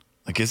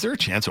 Like, is there a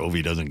chance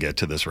Ovi doesn't get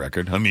to this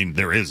record? I mean,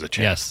 there is a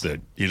chance that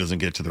he doesn't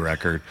get to the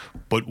record.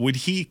 But would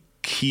he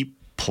keep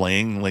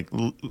playing? Like,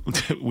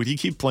 would he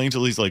keep playing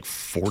till he's like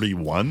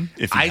 41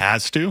 if he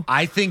has to?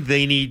 I think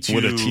they need to.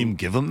 Would a team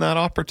give him that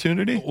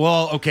opportunity?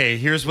 Well, okay,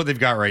 here's what they've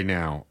got right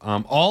now.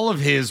 All of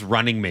his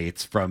running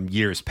mates from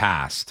years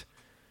past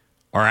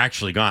are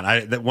actually gone.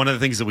 One of the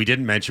things that we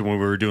didn't mention when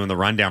we were doing the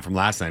rundown from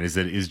last night is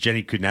that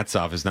Jenny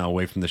Kuznetsov is now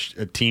away from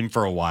the team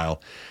for a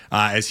while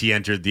as he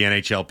entered the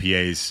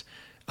NHLPA's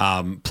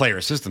player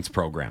assistance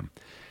program.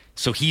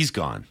 So he's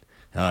gone.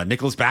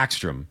 Nicholas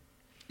Backstrom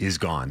is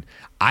gone.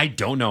 I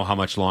don't know how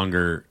much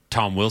longer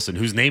Tom Wilson,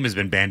 whose name has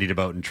been bandied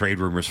about in trade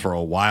rumors for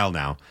a while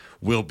now,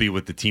 will be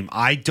with the team.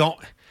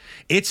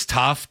 It's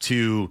tough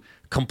to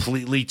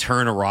completely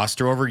turn a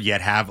roster over, yet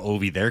have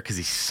Ovi there, because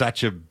he's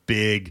such a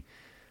big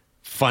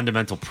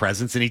fundamental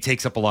presence and he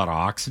takes up a lot of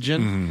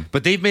oxygen. Mm-hmm.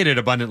 But they've made it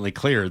abundantly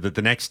clear that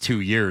the next 2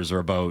 years are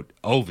about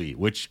Ovi,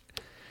 which,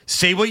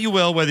 say what you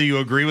will, whether you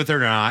agree with it or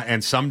not,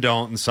 and some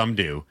don't and some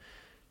do.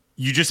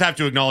 You just have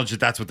to acknowledge that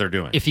that's what they're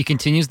doing. If he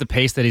continues the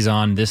pace that he's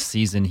on this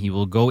season, he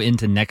will go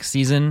into next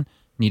season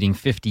needing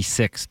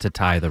 56 to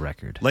tie the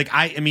record. Like,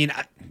 I mean,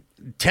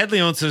 Ted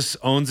Leonsis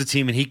owns a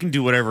team and he can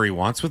do whatever he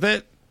wants with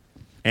it.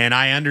 And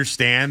I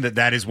understand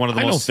that is one of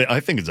the most...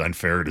 I think it's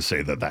unfair to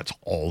say that that's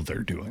all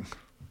they're doing.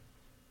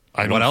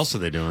 What else are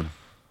they doing?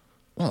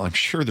 Well, I'm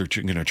sure they're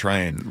going to try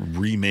and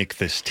remake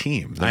this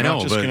team. They're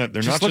not just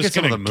look at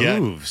some of the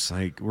moves.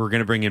 Like, we're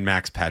going to bring in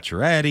Max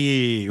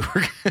Pacioretty.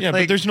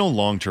 But there's no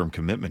long-term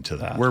commitment to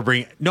that.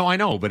 No, I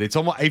know, but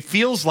it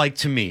feels like,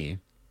 to me,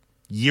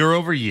 year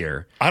over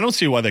year. I don't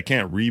see why they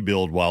can't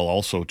rebuild while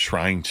also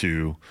trying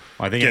to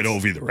get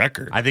Ovi the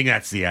record. I think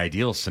that's the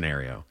ideal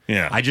scenario.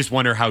 Yeah. I just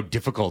wonder how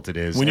difficult it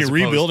is. When you're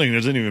rebuilding, it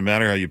doesn't even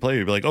matter how you play.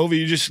 You'd be like, Ovi,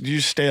 you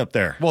just stay up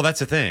there. Well, that's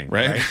the thing,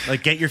 right?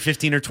 Like, get your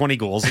 15 or 20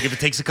 goals. Like, if it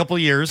takes a couple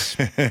of years,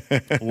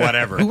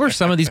 whatever. Who were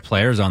some of these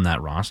players on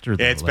that roster,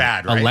 though? It's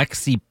bad, right?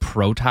 Alexi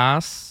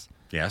Protas.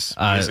 Yes,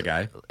 he's a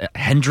guy.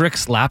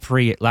 Hendrix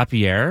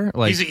Lapierre.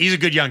 Like, he's a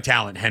good young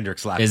talent,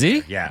 Hendrix Lapierre. Is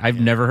he? Yeah.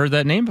 I've never heard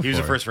that name before. He was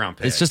a first-round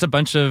pick. It's just a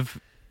bunch of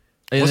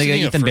They Wasn't got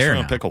he a Ethan Bear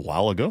first-round now. pick a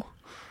while ago?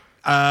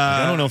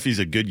 I don't know if he's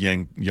a good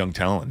young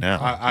talent now.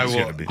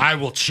 I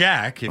will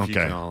check if you Okay.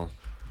 can all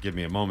give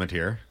me a moment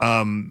here.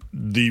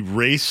 The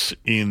race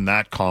in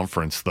that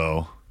conference,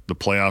 though, the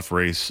playoff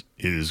race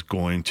is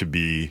going to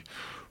be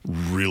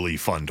really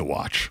fun to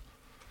watch.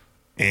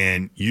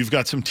 And you've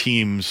got some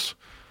teams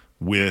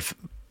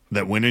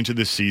that went into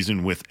this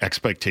season with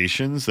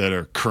expectations that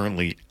are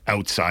currently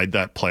outside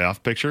that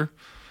playoff picture.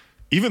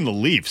 Even the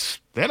Leafs,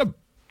 they had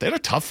a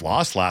tough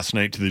loss last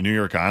night to the New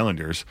York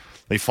Islanders.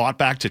 They fought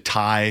back to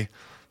tie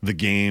the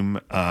game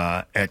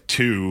at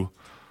 2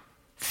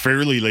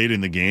 fairly late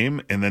in the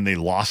game, and then they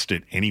lost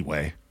it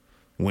anyway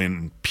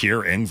when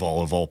Pierre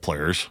Engvall, of all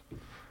players,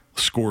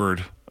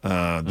 scored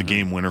the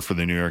game winner for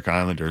the New York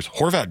Islanders.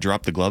 Horvat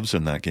dropped the gloves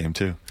in that game,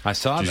 too. I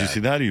saw that. Did you see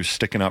that? He was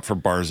sticking up for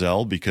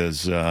Barzal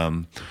because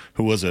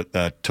who was it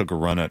that took a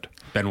run at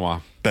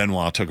Benoit?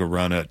 Benoit took a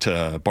run at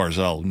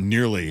Barzal,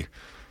 nearly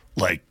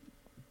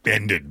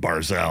ended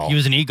Barzal. He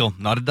was an eagle,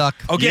 not a duck.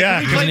 Okay,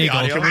 Yeah, can we play the Eagle.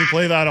 audio? Can we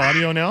play that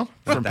audio now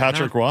from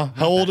Patrick Roy?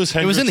 How old is was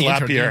Hendrix in the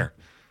intro, Lapierre?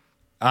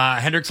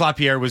 Hendrix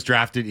Lapierre was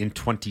drafted in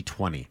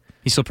 2020.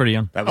 He's still pretty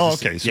young. That Oh, was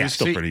the- okay, so he's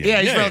still pretty young.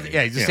 Yeah, he's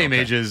Yeah, he's the same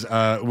okay. age as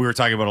we were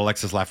talking about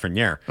Alexis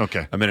Lafreniere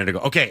Okay. a minute ago.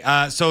 Okay,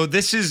 so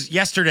this is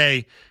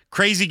yesterday.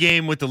 Crazy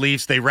game with the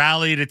Leafs. They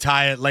rally to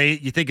tie it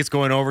late. You think it's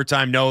going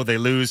overtime? No, they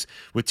lose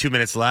with 2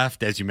 minutes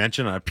left, as you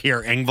mentioned, on a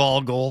Pierre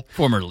Engvall goal.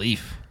 Former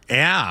Leaf.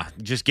 Yeah,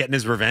 just getting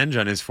his revenge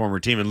on his former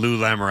team. And Lou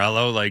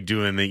Lamoriello,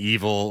 doing the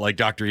evil,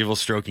 Dr. Evil,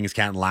 stroking his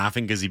cat and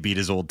laughing because he beat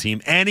his old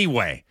team.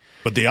 Anyway,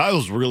 But the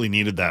Isles really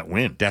needed that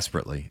win.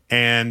 desperately.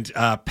 And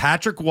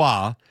Patrick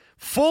Waugh,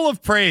 full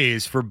of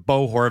praise for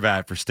Bo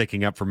Horvat for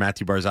sticking up for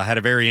Matthew Barzal, had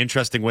a very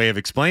interesting way of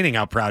explaining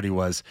how proud he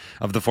was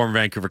of the former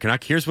Vancouver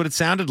Canuck. Here's what it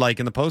sounded like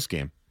in the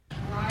postgame.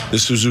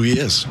 This is who he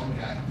is.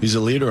 He's a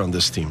leader on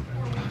this team.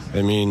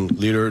 I mean,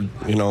 leader,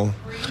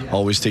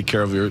 always take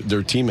care of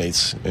their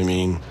teammates. I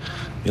mean,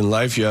 in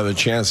life, you have a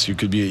chance. You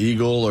could be an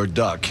eagle or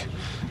duck.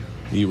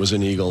 He was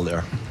an eagle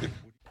there.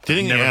 Do you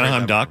think the Never heard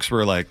Anaheim that Ducks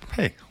were like,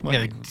 hey, what?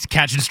 Yeah,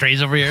 catching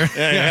strays over here.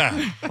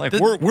 yeah. Like,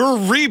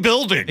 we're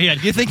rebuilding. Yeah,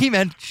 do you think he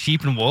meant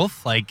sheep and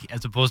wolf,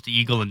 as opposed to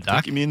eagle and I duck?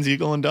 think he means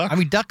eagle and duck. I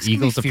mean, ducks can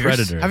Eagle's be a fierce.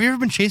 predator. Have you ever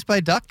been chased by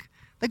a duck?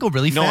 They go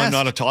really no, fast. I'm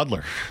not a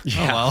toddler.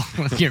 Oh,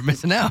 well, you're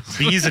missing out.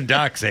 Bees and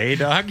ducks, eh,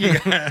 dog? You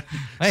got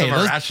Hey, some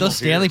irrational those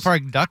Stanley fears.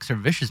 Park ducks are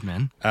vicious,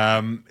 man.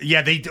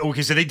 Yeah,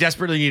 so they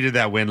desperately needed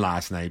that win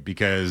last night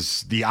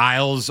because the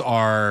Isles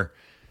are.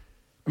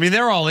 I mean,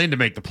 they're all in to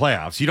make the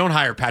playoffs. You don't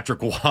hire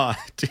Patrick Waugh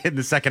in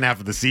the second half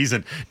of the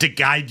season to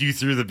guide you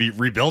through the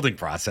rebuilding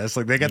process.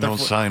 They got Don't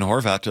sign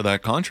Horvat to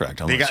that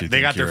contract unless they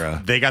got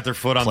their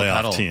foot on the playoff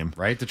pedal, team.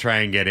 right, to try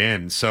and get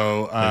in.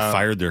 So They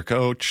fired their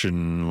coach,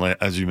 and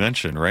as you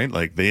mentioned, right,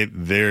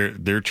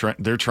 they're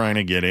trying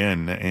to get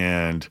in,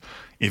 and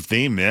if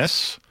they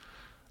miss,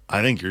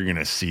 I think you're going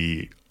to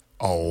see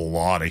a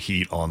lot of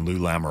heat on Lou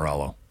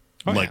Lamoriello,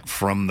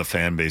 from the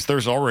fan base.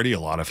 There's already a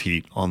lot of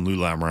heat on Lou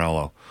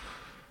Lamoriello.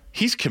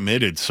 He's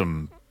committed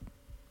some,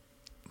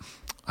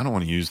 I don't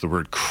want to use the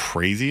word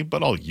crazy,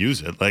 but I'll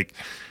use it.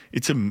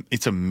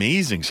 It's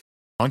amazing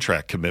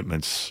contract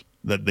commitments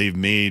that they've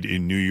made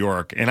in New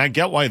York. And I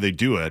get why they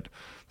do it.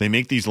 They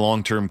make these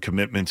long-term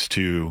commitments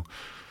to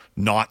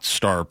not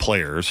star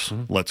players,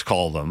 let's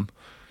call them,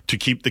 to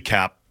keep the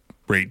cap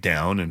rate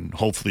down. And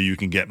hopefully you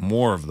can get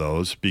more of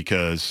those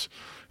because,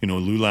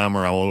 Lou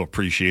Lamoriello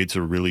appreciates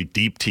a really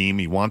deep team.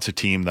 He wants a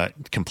team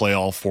that can play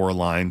all 4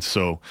 lines.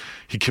 So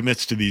he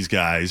commits to these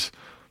guys.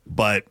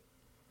 But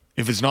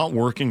if it's not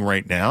working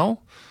right now,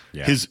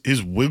 his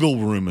wiggle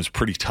room is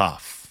pretty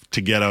tough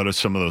to get out of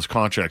some of those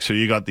contracts. So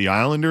you got the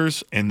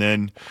Islanders and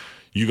then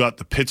you got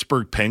the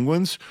Pittsburgh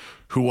Penguins,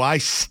 who I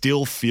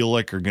still feel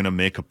like are going to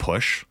make a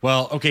push.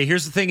 well, okay.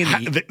 Here's the thing: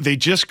 They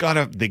just got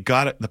it.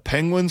 The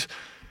Penguins.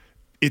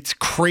 It's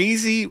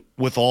crazy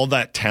with all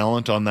that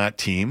talent on that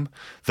team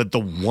that the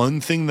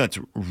one thing that's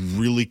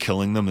really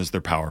killing them is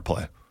their power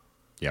play.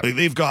 Yep.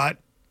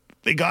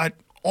 They got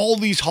all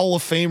these Hall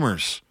of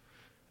Famers,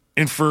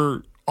 and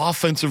for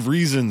offensive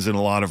reasons in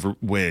a lot of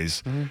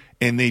ways,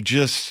 and they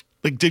just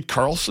did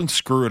Carlson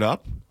screw it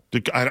up?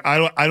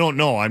 I don't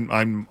know.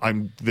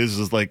 I'm. This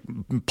is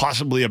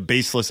possibly a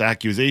baseless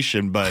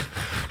accusation, but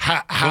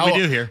how What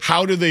we do here?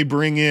 How do they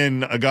bring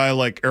in a guy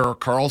like Erik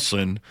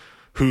Karlsson,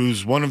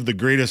 who's one of the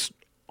greatest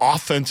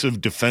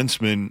offensive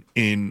defensemen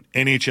in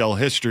NHL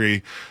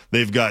history?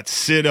 They've got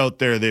Sid out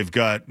there. They've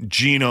got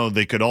Gino.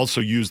 They could also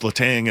use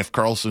Letang if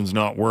Carlson's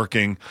not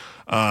working.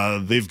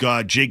 They've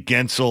got Jake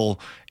Gensel,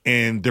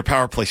 and their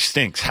power play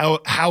stinks.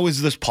 How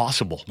is this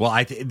possible?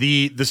 Well,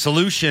 the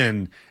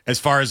solution, as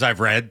far as I've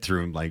read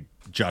through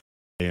Josh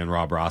and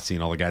Rob Rossi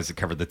and all the guys that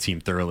covered the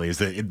team thoroughly, is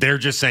that they're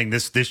just saying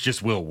this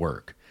just will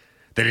work.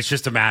 That it's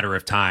just a matter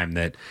of time.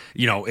 That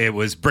it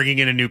was bringing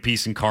in a new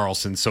piece in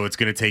Karlsson, so it's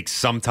going to take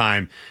some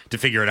time to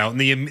figure it out.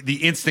 And the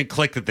instant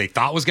click that they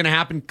thought was going to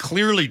happen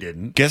clearly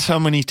didn't. Guess how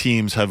many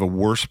teams have a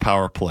worse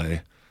power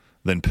play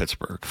than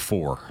Pittsburgh?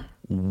 4.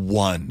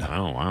 1.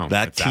 Oh wow,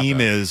 That That's team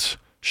bad. is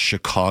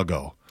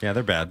Chicago. Yeah,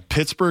 they're bad.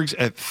 Pittsburgh's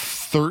at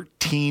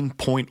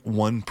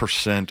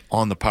 13.1%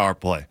 on the power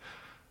play.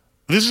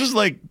 This is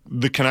like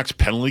the Canucks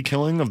penalty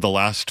killing of the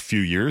last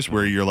few years,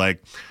 where you're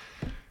like,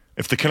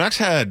 if the Canucks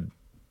had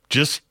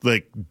just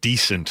like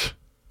decent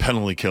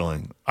penalty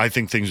killing, I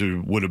think things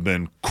would have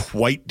been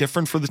quite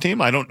different for the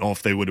team. I don't know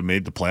if they would have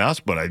made the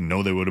playoffs, but I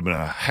know they would have been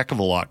a heck of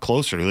a lot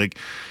closer. Like,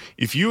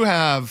 if you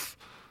have,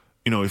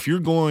 if you're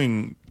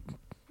going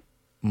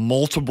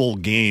multiple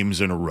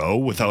games in a row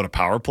without a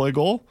power play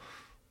goal,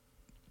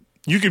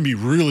 you can be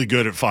really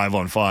good at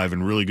 5-on-5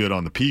 and really good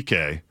on the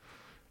PK,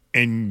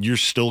 and you're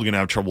still going to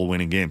have trouble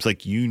winning games.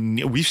 Like,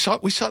 we saw.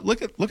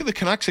 Look at the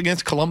Canucks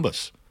against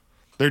Columbus.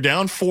 They're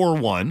down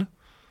 4-1.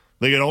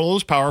 They get all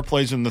those power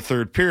plays in the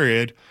third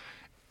period,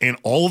 and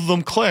all of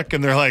them click,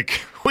 and they're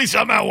like, we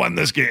somehow won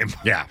this game.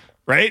 Yeah.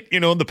 Right?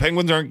 The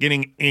Penguins aren't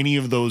getting any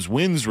of those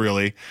wins,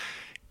 really.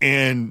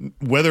 And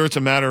whether it's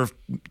a matter of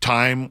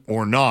time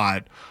or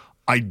not,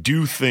 I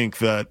do think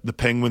that the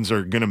Penguins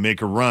are going to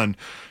make a run.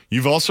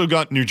 You've also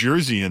got New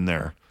Jersey in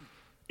there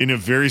in a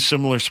very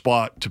similar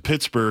spot to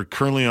Pittsburgh,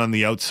 currently on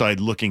the outside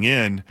looking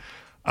in.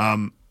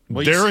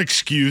 Their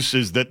excuse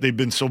is that they've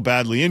been so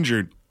badly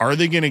injured. Are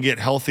they going to get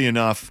healthy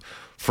enough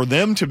for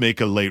them to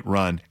make a late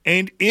run?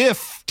 And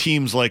if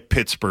teams like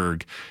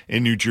Pittsburgh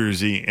and New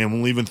Jersey, and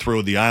we'll even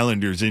throw the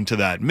Islanders into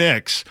that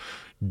mix,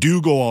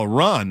 do go a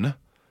run,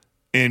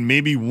 and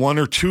maybe one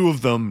or two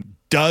of them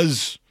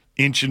does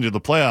inch into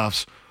the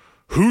playoffs,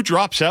 who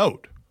drops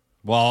out?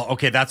 Well,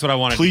 okay, that's what I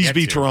wanted Please to get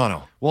be to.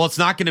 Toronto. Well, it's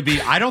not going to be.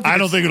 I don't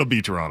think it'll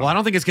be Toronto. Well, I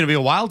don't think it's going to be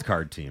a wild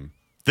card team.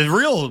 The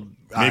real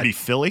maybe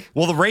Philly.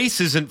 Well, the race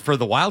isn't for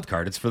the wild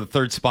card; it's for the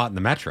third spot in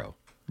the Metro.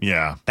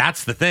 Yeah,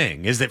 that's the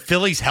thing. Is that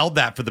Philly's held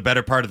that for the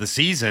better part of the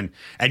season,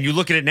 and you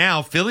look at it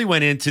now. Philly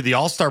went into the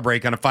All-Star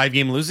break on a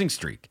 5-game losing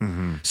streak.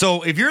 Mm-hmm.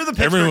 So if you're the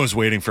Pittsburgh, everyone was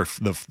waiting for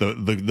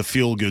the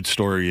feel good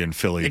story in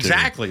Philly.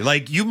 Exactly. Too.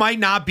 Like, you might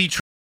not be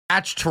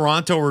catch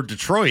Toronto or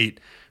Detroit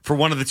for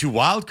one of the two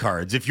wild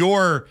cards. If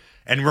you're,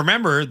 and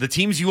remember, the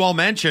teams you all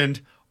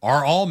mentioned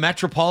are all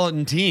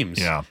metropolitan teams.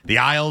 Yeah. The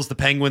Isles, the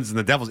Penguins, and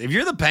the Devils. If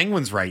you're the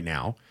Penguins right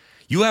now,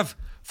 you have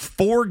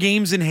 4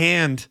 games in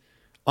hand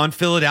on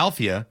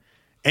Philadelphia,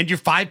 and you're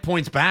 5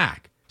 points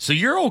back. So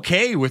you're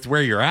okay with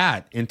where you're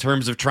at in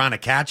terms of trying to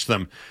catch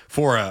them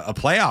for a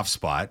playoff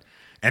spot.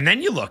 And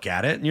then you look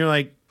at it, and you're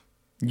like,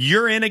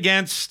 you're in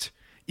against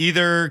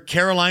either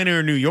Carolina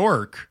or New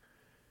York.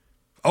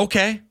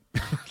 Okay.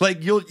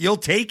 Like, you'll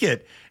take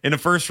it in a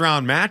first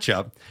round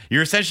matchup.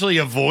 You're essentially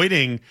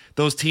avoiding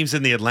those teams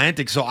in the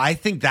Atlantic. So I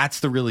think that's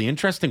the really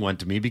interesting one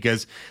to me,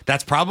 because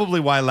that's probably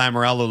why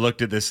Lamoriello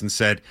looked at this and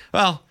said,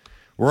 well,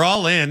 we're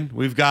all in.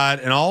 We've got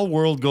an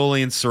all-world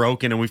goalie in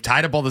Sorokin, and we've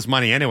tied up all this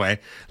money anyway.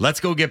 Let's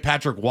go get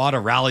Patrick Watt to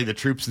rally the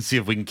troops and see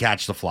if we can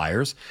catch the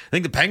Flyers. I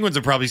think the Penguins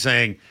are probably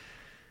saying,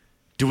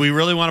 do we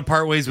really want to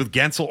part ways with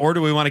Gensel, or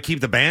do we want to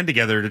keep the band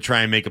together to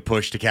try and make a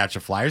push to catch the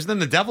Flyers? And then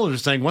the Devils are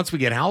saying, once we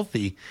get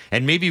healthy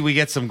and maybe we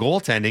get some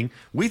goaltending,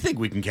 we think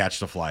we can catch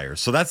the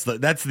Flyers. So that's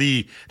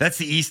the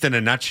East in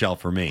a nutshell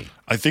for me.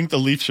 I think the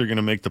Leafs are going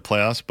to make the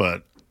playoffs,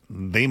 but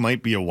they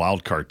might be a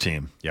wild card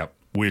team. Yep.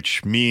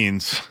 Which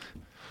means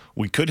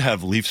we could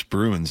have Leafs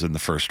Bruins in the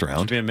first round.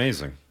 Which would be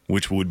amazing.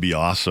 Which would be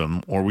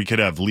awesome. Or we could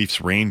have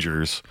Leafs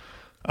Rangers,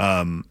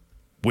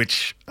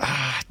 which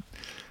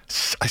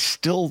I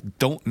still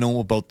don't know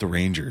about the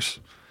Rangers.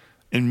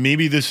 And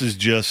maybe this is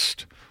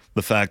just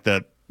the fact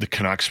that the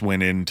Canucks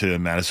went into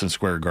Madison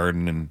Square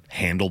Garden and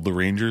handled the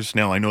Rangers.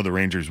 Now, I know the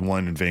Rangers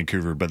won in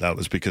Vancouver, but that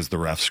was because the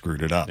refs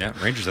screwed it up. Yeah,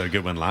 Rangers had a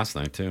good win last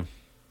night, too.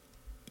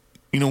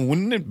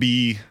 Wouldn't it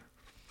be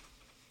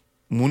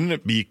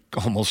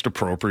almost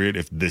appropriate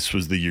if this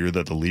was the year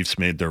that the Leafs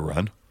made their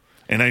run?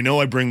 And I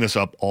know I bring this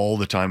up all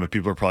the time, and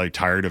people are probably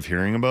tired of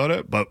hearing about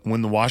it, but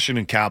when the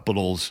Washington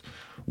Capitals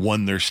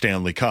won their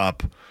Stanley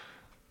Cup,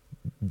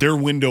 their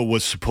window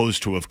was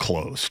supposed to have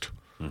closed.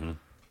 Mm-hmm.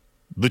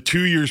 The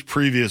 2 years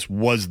previous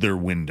was their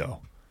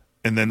window.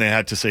 And then they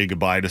had to say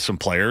goodbye to some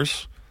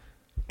players.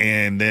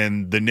 And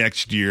then the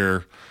next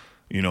year,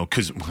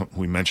 because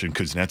we mentioned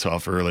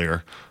Kuznetsov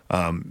earlier,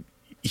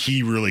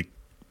 he really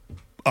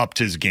upped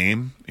his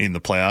game in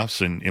the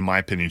playoffs, and in my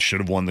opinion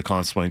should have won the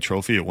Conn Smythe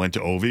Trophy. It went to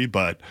Ovi,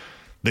 but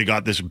they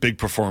got this big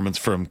performance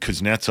from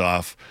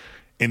Kuznetsov,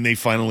 and they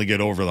finally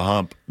get over the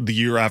hump the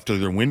year after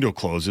their window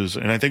closes.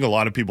 And I think a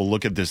lot of people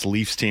look at this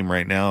Leafs team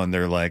right now and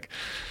they're like,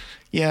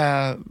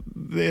 yeah,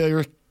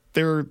 they're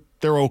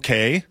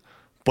okay,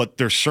 but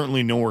they're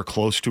certainly nowhere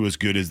close to as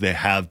good as they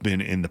have been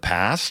in the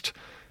past.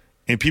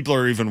 And people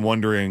are even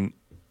wondering,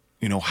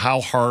 how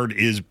hard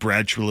is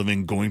Brad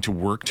Treliving going to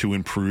work to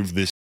improve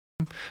this?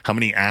 How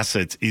many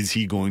assets is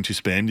he going to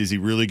spend? Is he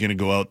really going to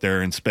go out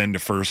there and spend a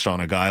first on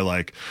a guy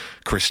like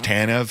Chris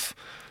Tanev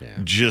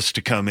just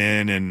to come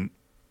in and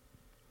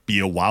be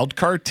a wild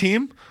card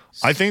team?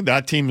 I think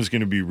that team is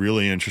going to be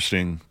really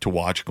interesting to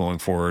watch going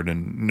forward,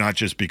 and not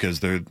just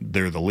because they're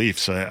the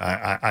Leafs.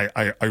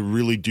 I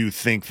really do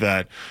think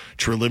that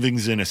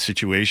Treliving's in a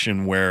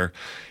situation where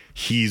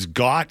he's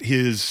got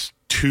his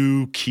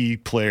 2 key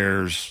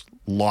players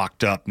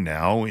locked up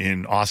now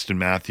in Austin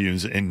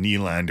Matthews and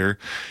Nylander.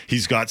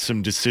 He's got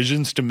some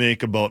decisions to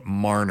make about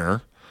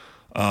Marner.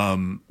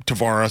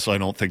 Tavares, I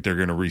don't think they're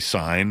going to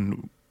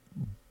re-sign,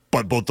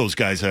 but both those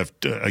guys have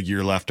a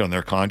year left on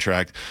their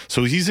contract.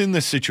 So he's in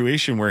this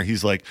situation where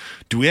he's like,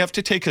 do we have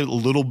to take a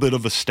little bit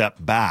of a step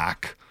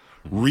back,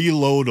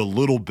 reload a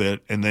little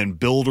bit, and then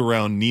build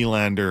around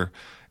Nylander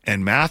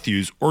and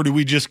Matthews, or do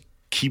we just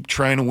keep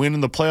trying to win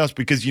in the playoffs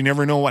because you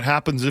never know what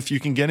happens if you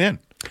can get in?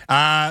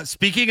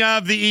 Speaking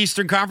of the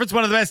Eastern Conference,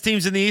 one of the best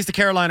teams in the East, the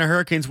Carolina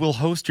Hurricanes, will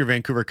host your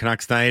Vancouver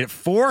Canucks tonight at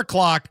 4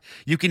 o'clock.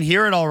 You can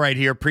hear it all right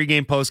here,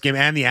 pregame, postgame,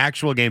 and the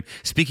actual game.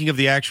 Speaking of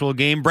the actual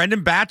game,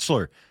 Brendan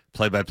Batchelor,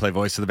 play-by-play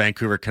voice of the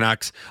Vancouver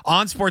Canucks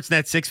on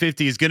Sportsnet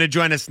 650, is going to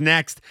join us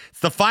next. It's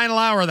the final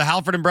hour of the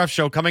Halford and Bruff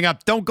Show coming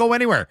up. Don't go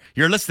anywhere.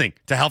 You're listening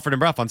to Halford and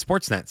Bruff on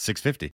Sportsnet 650.